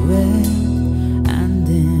spirit and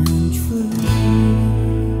in truth.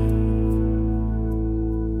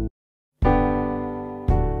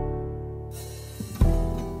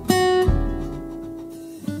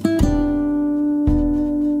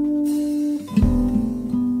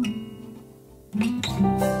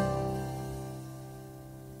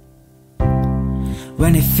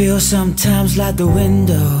 When it feels sometimes like the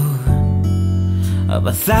window of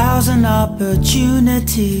 1,000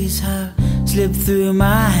 opportunities have slipped through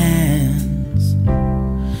my hands,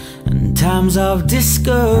 and times of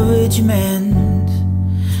discouragement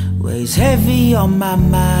weighs heavy on my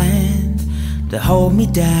mind to hold me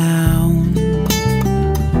down.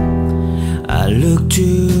 I look to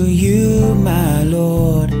you, my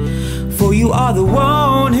Lord, for you are the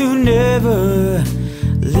one who never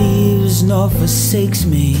leaves nor forsakes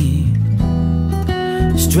me.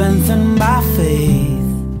 Strengthen my faith,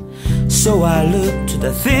 so I look to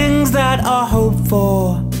the things that are hoped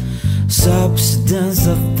for, substance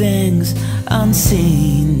of things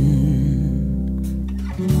unseen.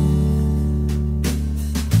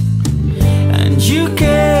 And you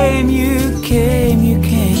came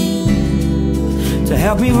to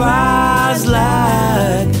help me rise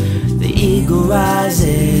like the eagle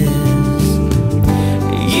rises.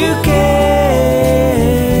 You came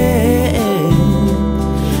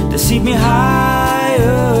to seat me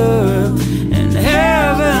higher in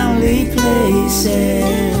heavenly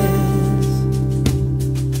places,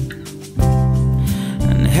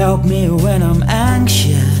 and help me when I'm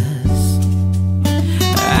anxious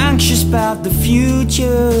about the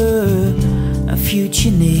future, a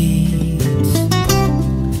future needs.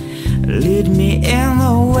 Lead me in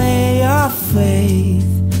the way of faith,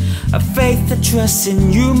 a faith that trusts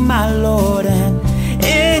in you, my Lord, and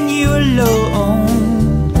in you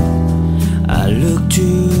alone. I look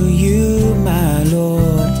to you, my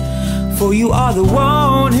Lord, for you are the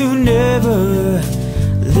one who never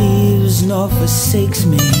leaves nor forsakes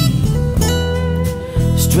me.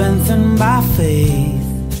 Strengthen my faith,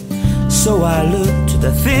 so I look to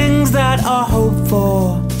the things that are hoped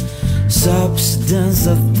for, substance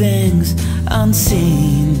of things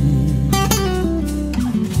unseen.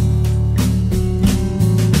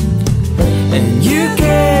 And you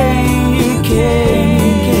came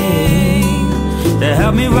to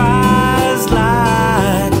help me rise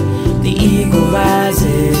like the eagle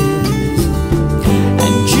rises.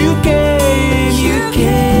 And you came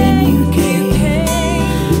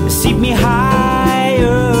to seat me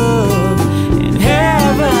higher in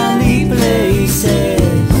heavenly places.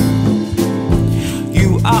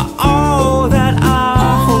 You are all that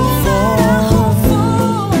I hope for.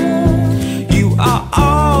 You are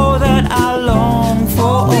all that I long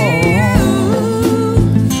for.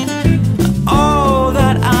 All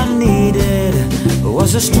that I needed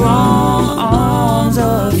was the strong arms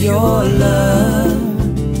of your love.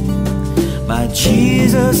 My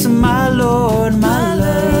Jesus, my Lord, my love.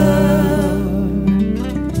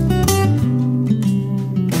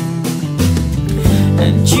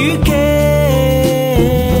 And you came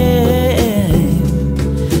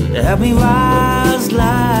me rise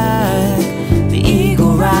like the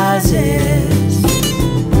eagle rises.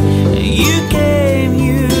 You came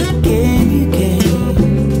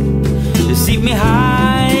to seat me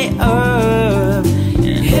high up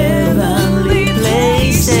in heavenly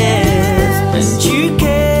places. And you came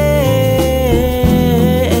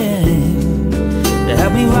to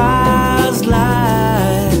help me rise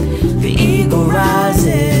like the eagle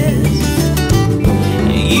rises.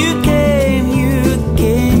 You came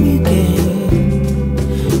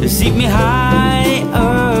to seat me high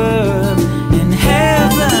up in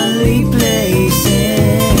heavenly places.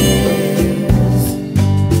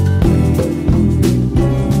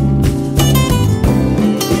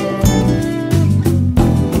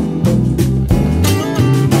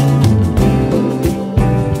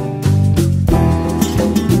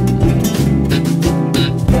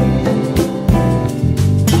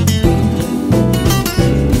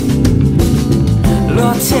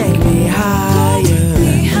 Lord, take me higher.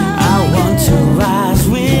 I want to rise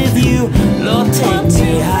with you. Lord, take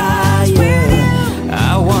me higher.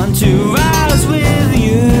 I want to rise with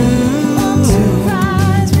you.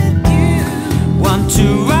 Want to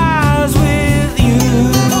rise with you.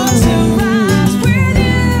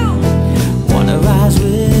 Wanna rise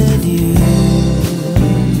with you.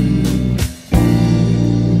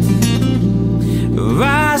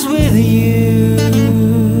 Rise with you,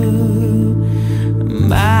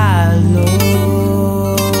 my Lord.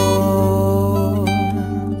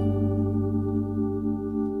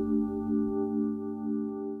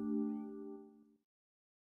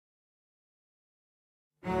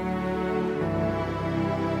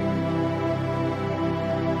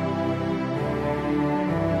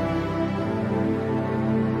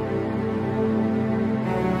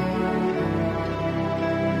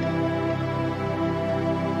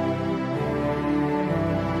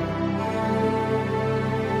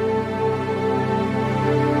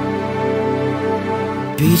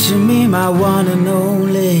 Be to me my one and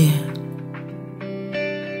only,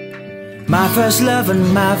 my first love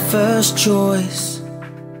and my first choice.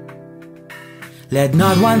 Let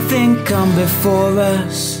not one thing come before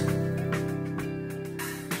us.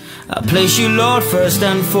 I place you, Lord, first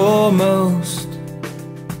and foremost.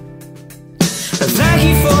 Thank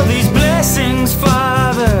you for these blessings,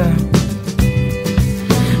 Father.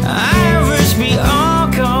 I wish me all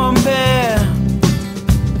compare.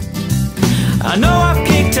 I know I've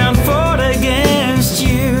kicked and fought against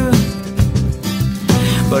you,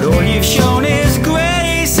 but all you've shown is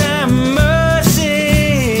grace and mercy.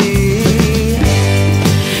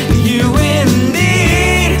 You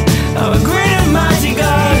indeed are a great and mighty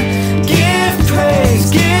God. Give praise,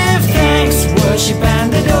 give thanks, worship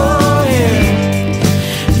and adore Him.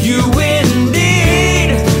 You indeed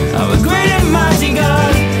are a great and mighty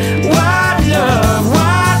God. What love,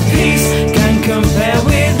 what peace can compare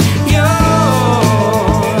with yours?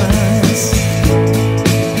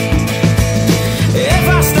 If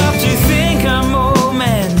I stop to think a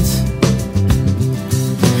moment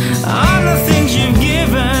on the things you've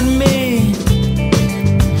given me,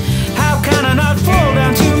 how can I not fall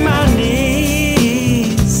down to my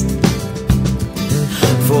knees?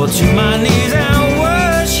 For to my knees I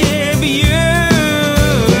worship you.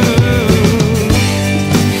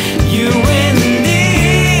 You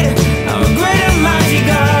indeed are a great and mighty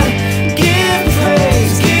God. Give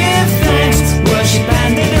praise, give thanks, worship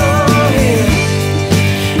and adore Him.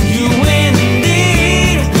 You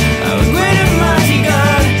indeed are a great and mighty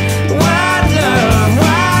God. What love,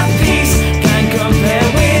 what peace can compare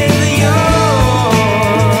with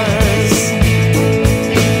yours?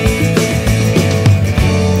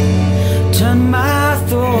 Turn my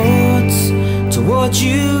thoughts toward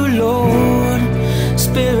you, Lord.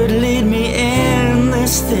 Spirit, lead me in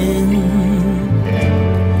this thing.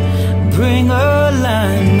 Bring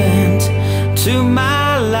alignment to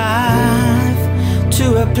my life, to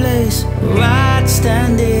a place right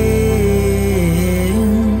standing.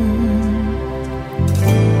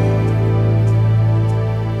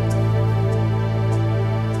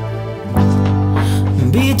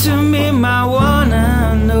 Be to me my one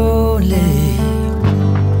and only,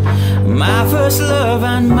 my first love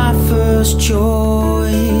and my first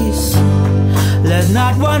choice. Let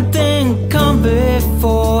not one thing come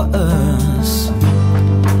before us.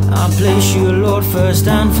 I place you, Lord, first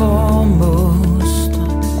and foremost.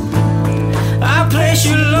 I place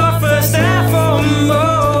you, Lord, first and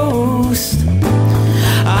foremost.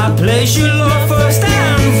 I place you, Lord, first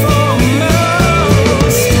and foremost.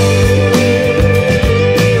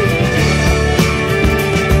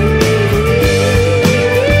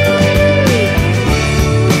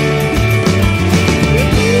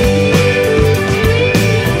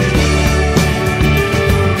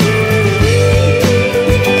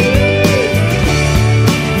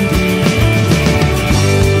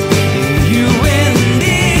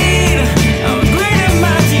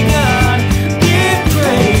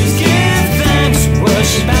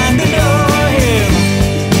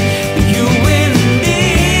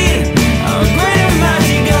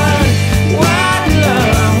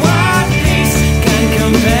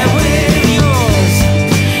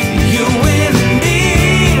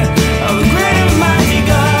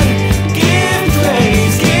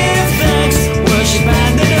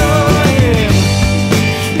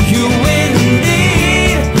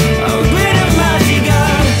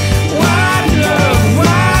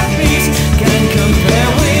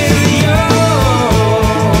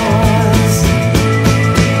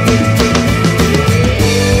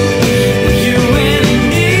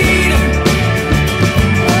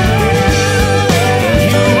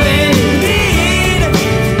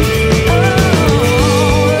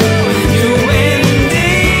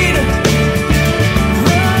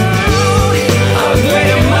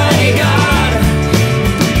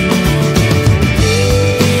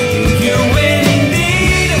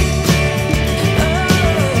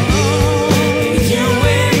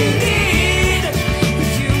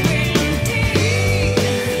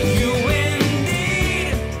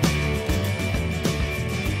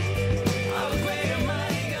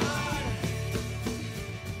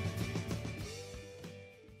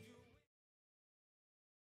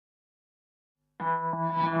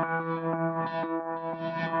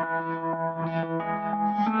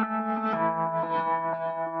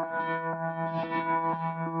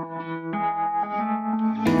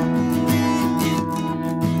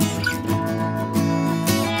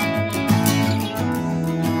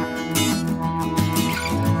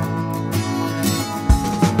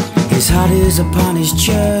 heart is upon his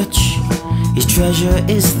church, his treasure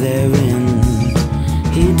is therein.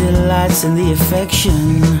 He delights in the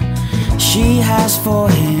affection she has for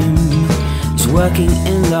him. It's working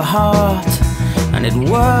in the heart, and it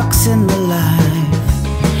works in the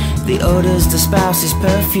life. The odors, the spouse's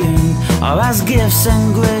perfume, are as gifts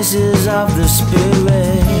and graces of the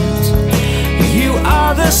Spirit. You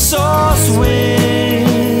are the source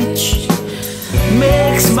which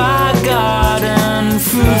makes my garden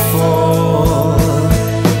fruitful.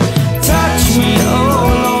 Touch me, oh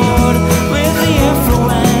Lord, with the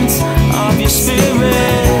influence of your Spirit.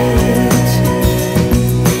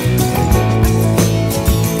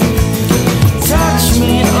 Touch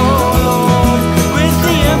me, oh Lord, with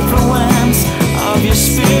the influence of your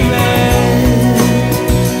Spirit.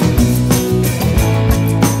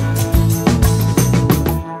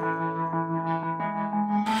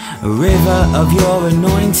 A river of your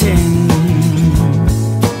anointing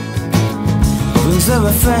brings the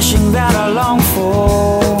refreshing that I long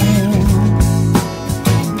for.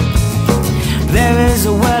 There is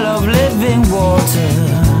a well of living water,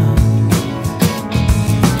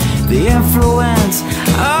 the influence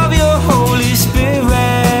of your Holy Spirit.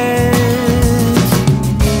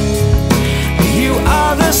 You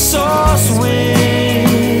are the source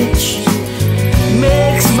which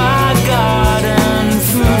makes my garden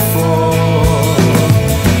fruitful.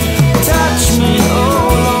 Touch me, oh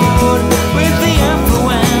Lord, with the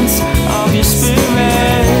influence of your Spirit.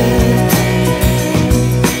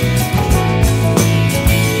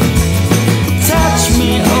 Touch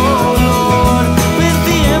me, oh Lord, with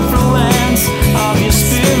the influence of your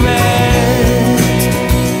Spirit.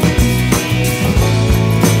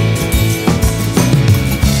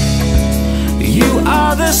 You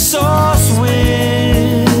are the source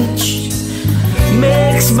which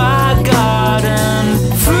makes my garden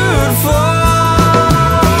fruitful.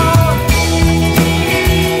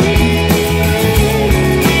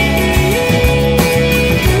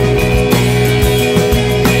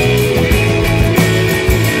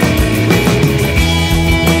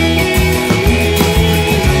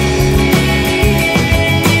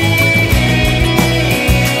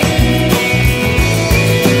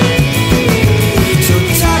 So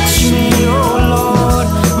touch me, oh Lord,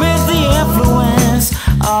 with the influence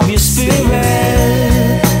of your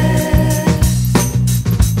Spirit.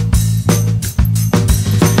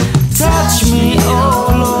 Touch me, oh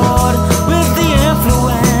Lord, with the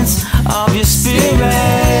influence of your Spirit.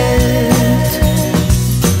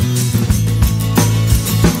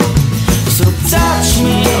 So touch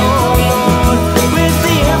me, oh Lord, with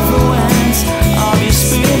the influence of your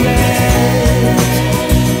Spirit.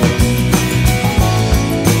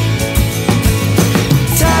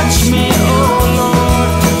 Touch me, oh Lord,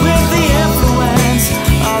 with the influence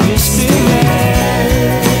of your Spirit.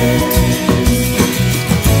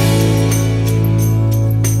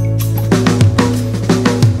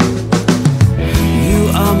 You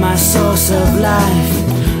are my source of life,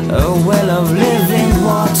 a well of living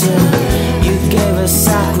water. You gave a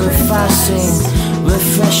sacrifice so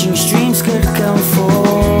refreshing streams could come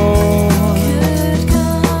forth.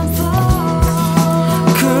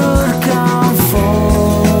 Could come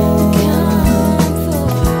forth.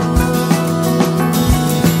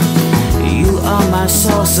 You are my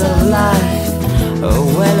source of life, a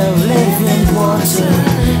well of living water.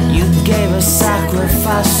 You gave a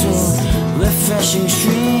sacrifice so refreshing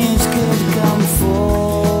streams could come forth.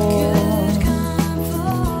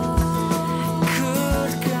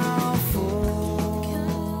 Could come forth.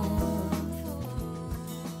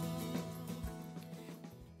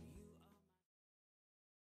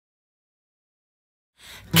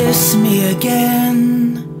 Kiss me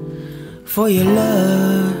again, for your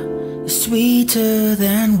love is sweeter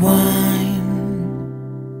than wine.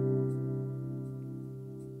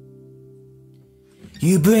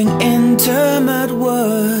 You bring intimate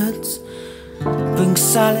words, bring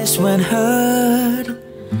solace when heard.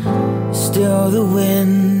 Still the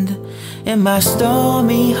wind in my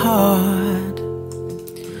stormy heart,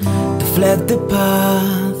 deflect the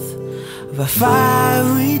path of a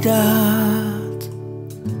fiery dart.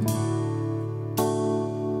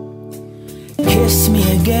 Kiss me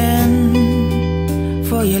again,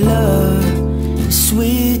 for your love is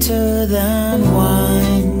sweeter than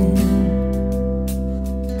wine.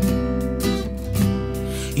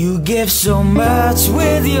 You give so much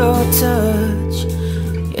with your touch,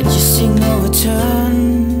 yet you see no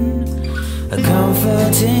return. A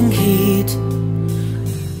comforting heat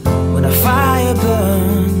when a fire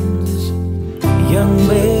burns. A young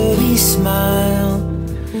baby smile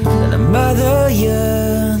and a mother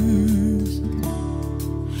yearns.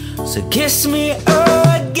 So kiss me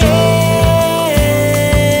again.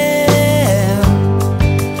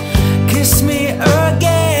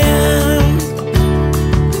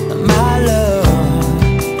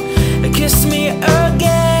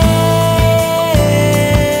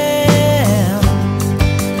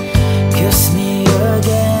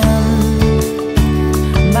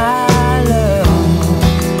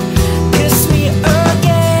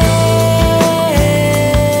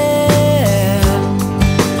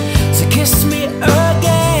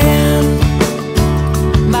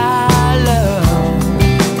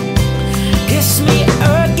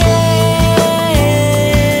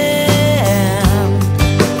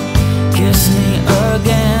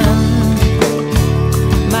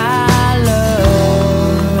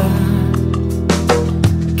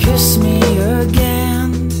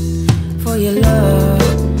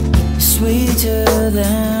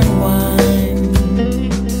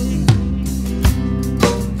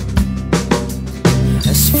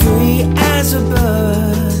 free as a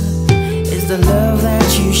bird is the love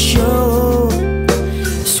that you show.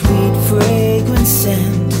 Sweet fragrant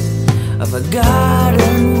scent of a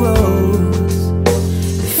garden rose.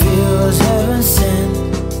 It feels heaven sent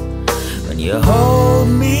when you hold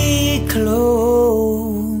me close.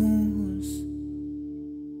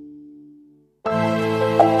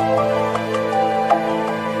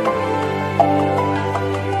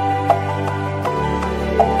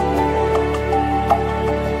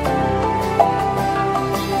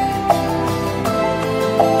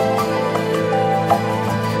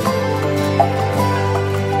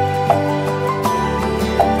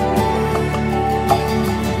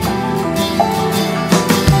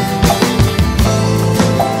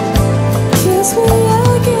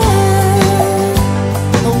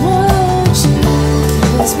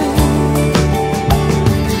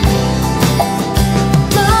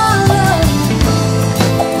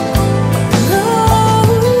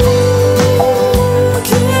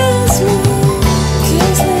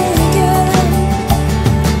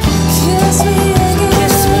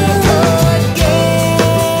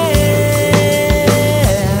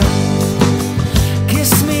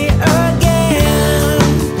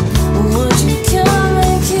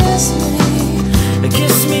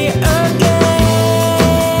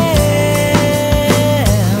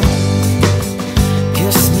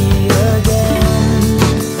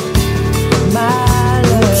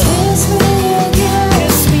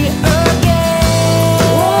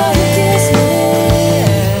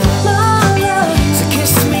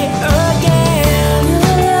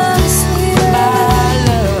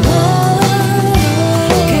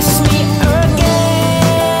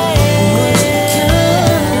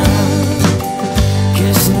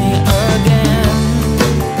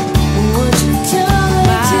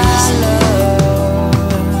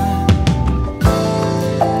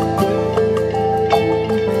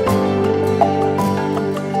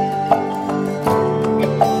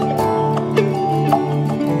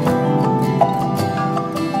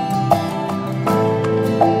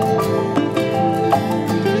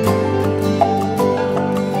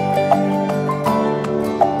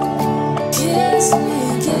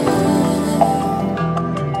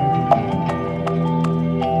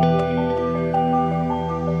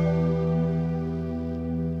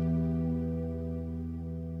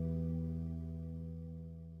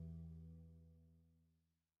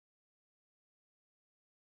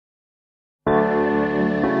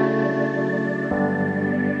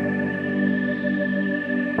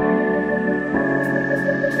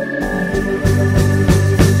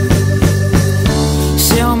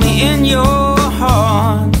 In your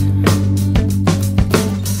heart,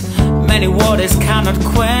 many waters cannot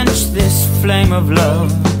quench this flame of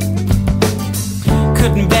love.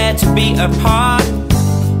 Couldn't bear to be apart.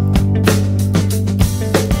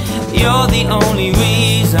 You're the only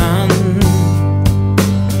reason.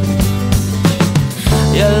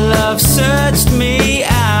 Your love searched me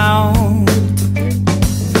out.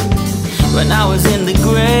 When I was in the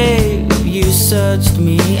grave, you searched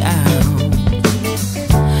me out.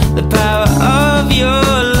 The power of your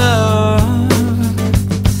love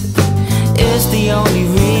is the only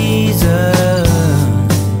reason.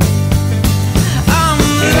 I'm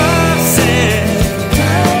lovesick.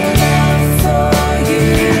 My love for you.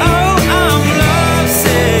 Oh, I'm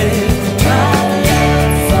lovesick. My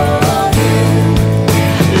love for you.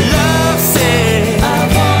 Lovesick. I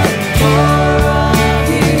want more of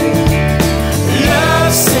you.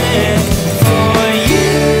 Lovesick for you.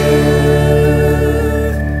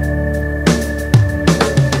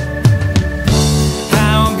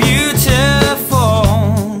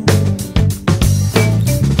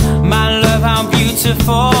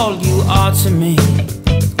 Beautiful you are to me.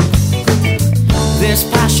 This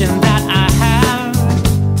passion that I have,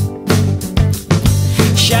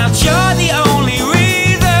 shout you're the only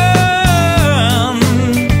reason.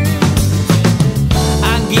 I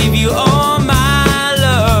give you all my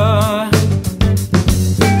love.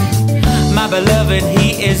 My beloved, he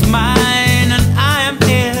is mine and I am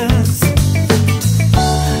his.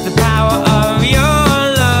 The power of your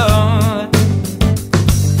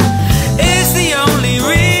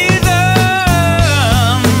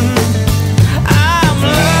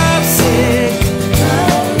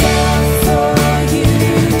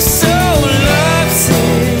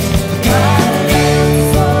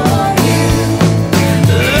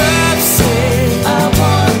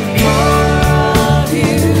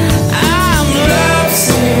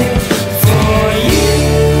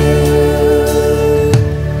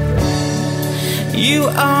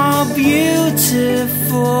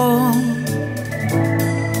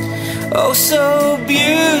oh so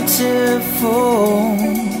beautiful.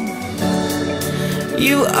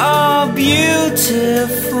 You are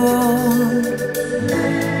beautiful,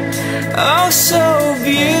 oh so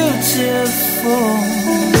beautiful.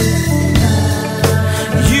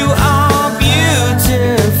 You are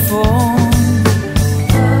beautiful,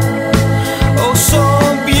 oh so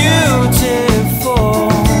beautiful.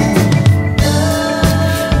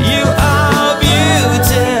 You are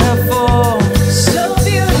beautiful, So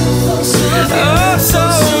beautiful, so oh so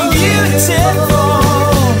beautiful.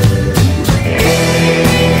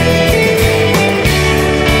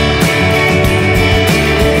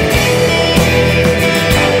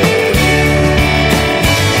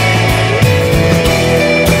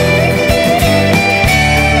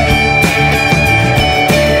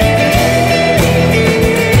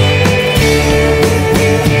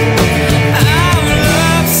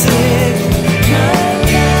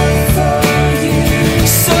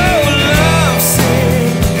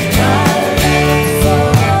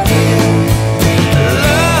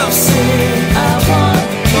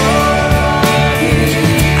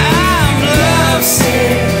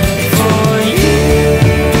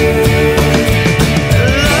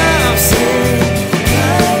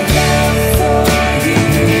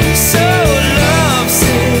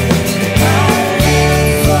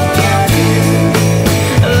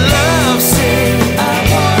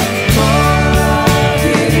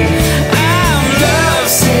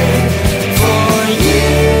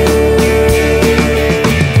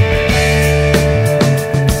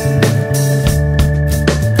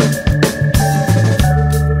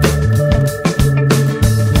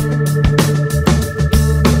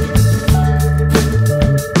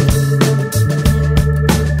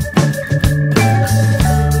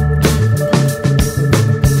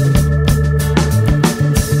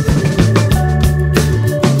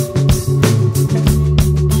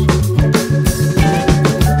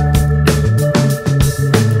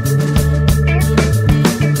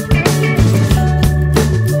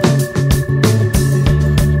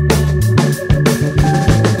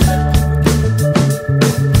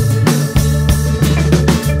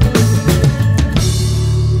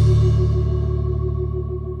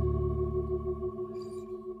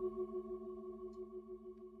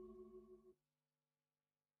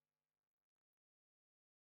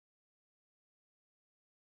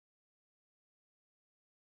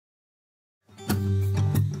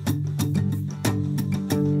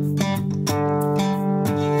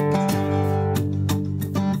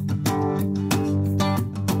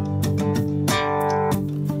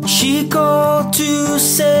 She called to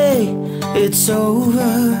say it's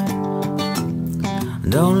over.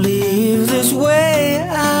 Don't leave this way,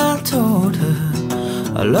 I told her.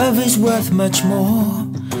 Our love is worth much more,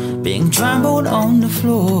 being trampled on the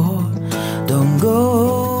floor. Don't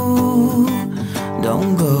go,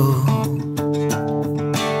 don't go.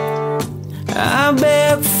 I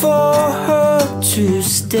begged for her to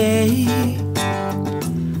stay,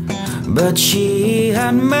 but she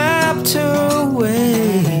had mapped her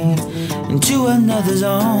way into another's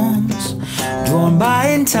arms, drawn by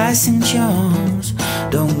enticing charms.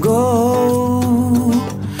 Don't go,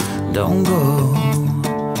 don't go.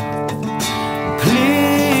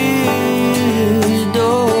 Please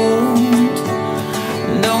don't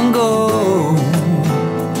go.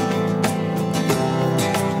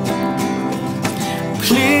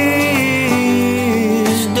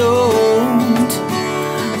 Please don't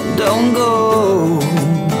go.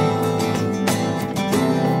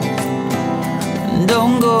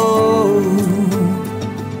 Don't go.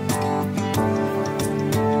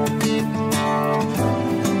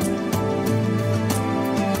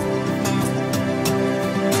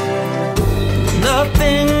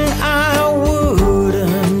 Nothing I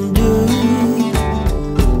wouldn't do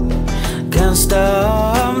can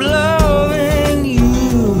stop loving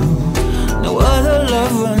you. No other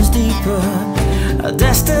love runs deeper, our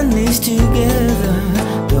destinies together.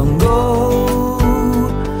 Don't go,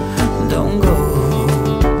 don't go.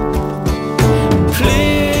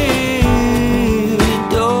 Please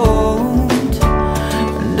don't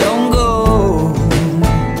go.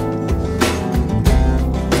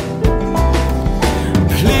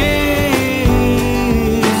 Please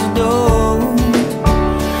don't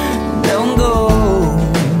go.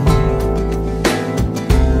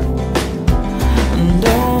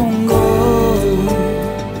 Don't go.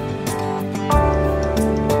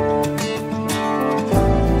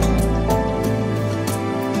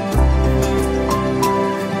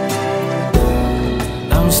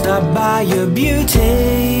 I'm stopped by your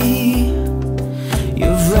beauty.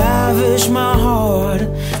 You've ravished my heart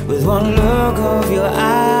with one look of your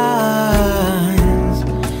eyes.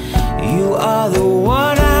 You are the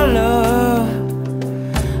one I love.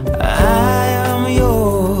 I am yours.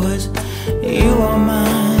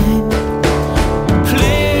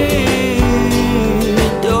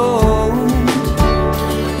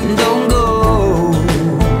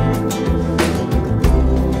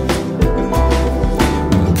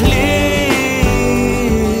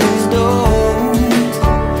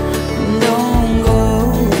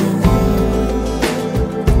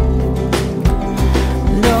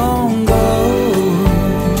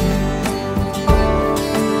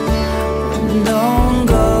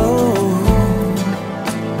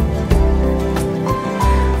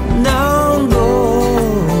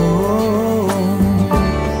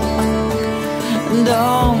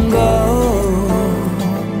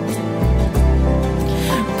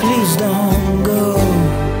 days long ago.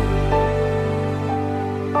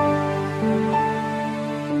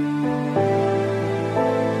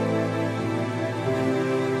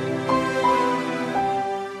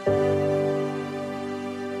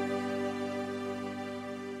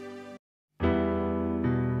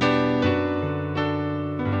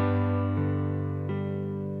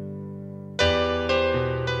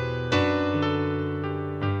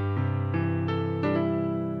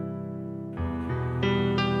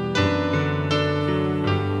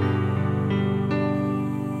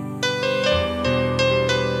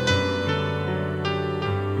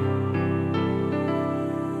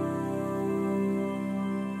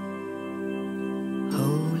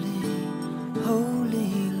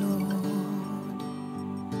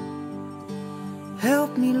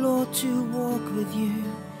 Help me, Lord, to walk with you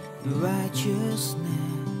in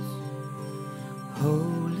righteousness.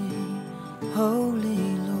 Holy,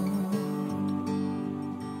 holy Lord,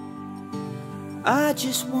 I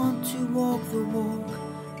just want to walk the walk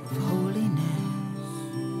of holiness.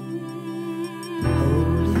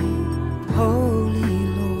 Holy, holy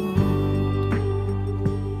Lord,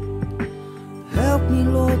 help me,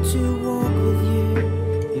 Lord, to walk with you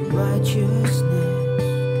in righteousness.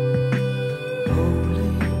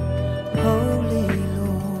 Holy, holy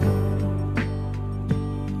Lord,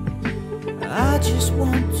 I just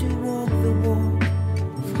want to walk the walk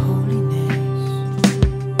of holiness.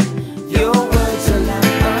 Your words are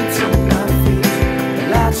lamp unto my feet, and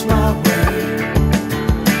lights my way.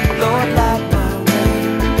 Lord, light my way,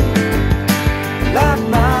 light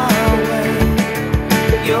my way.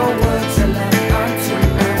 Your words are lamp unto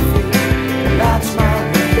my feet, and lights my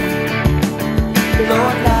way.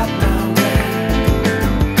 Lord, light my way,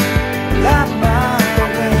 light my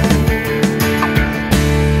way.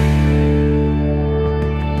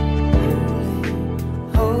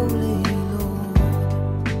 Holy, holy Lord,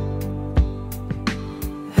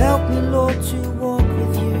 help me, Lord, to walk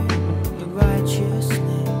with you in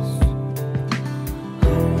righteousness.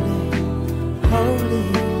 Holy, holy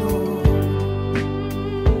Lord,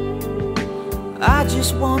 I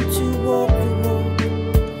just want to walk the walk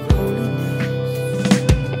of holiness.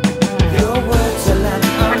 Your words are lamp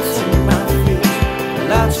unto my feet, and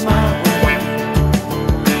lights my way.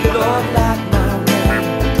 Lord, light my way,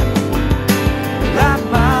 light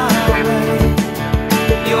my way.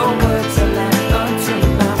 Your words are lamp unto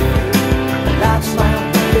my feet, and lights my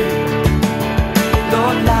way.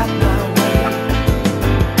 Lord, light my way,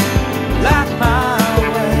 light my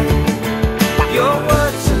way. Your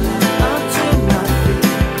words are lamp unto my feet,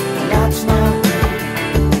 and lights my way.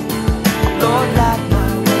 Lord, light my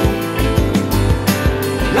way,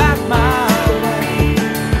 light my way.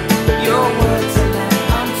 Your words are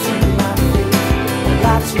lamp unto my feet, and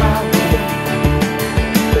lights my way.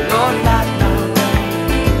 Lord, light my way,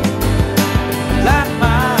 light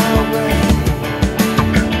my way.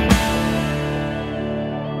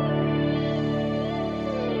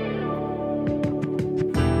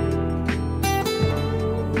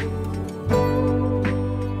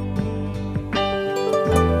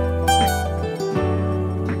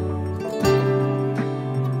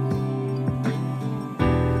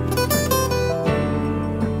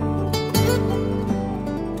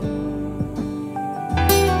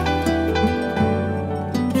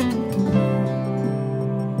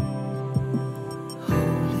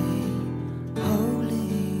 Holy,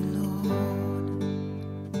 holy Lord,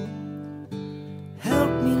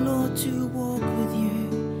 help me, Lord, to walk with you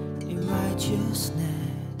in righteousness.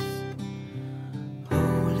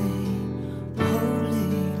 Holy, holy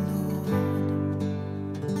Lord,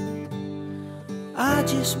 I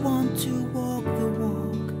just want to walk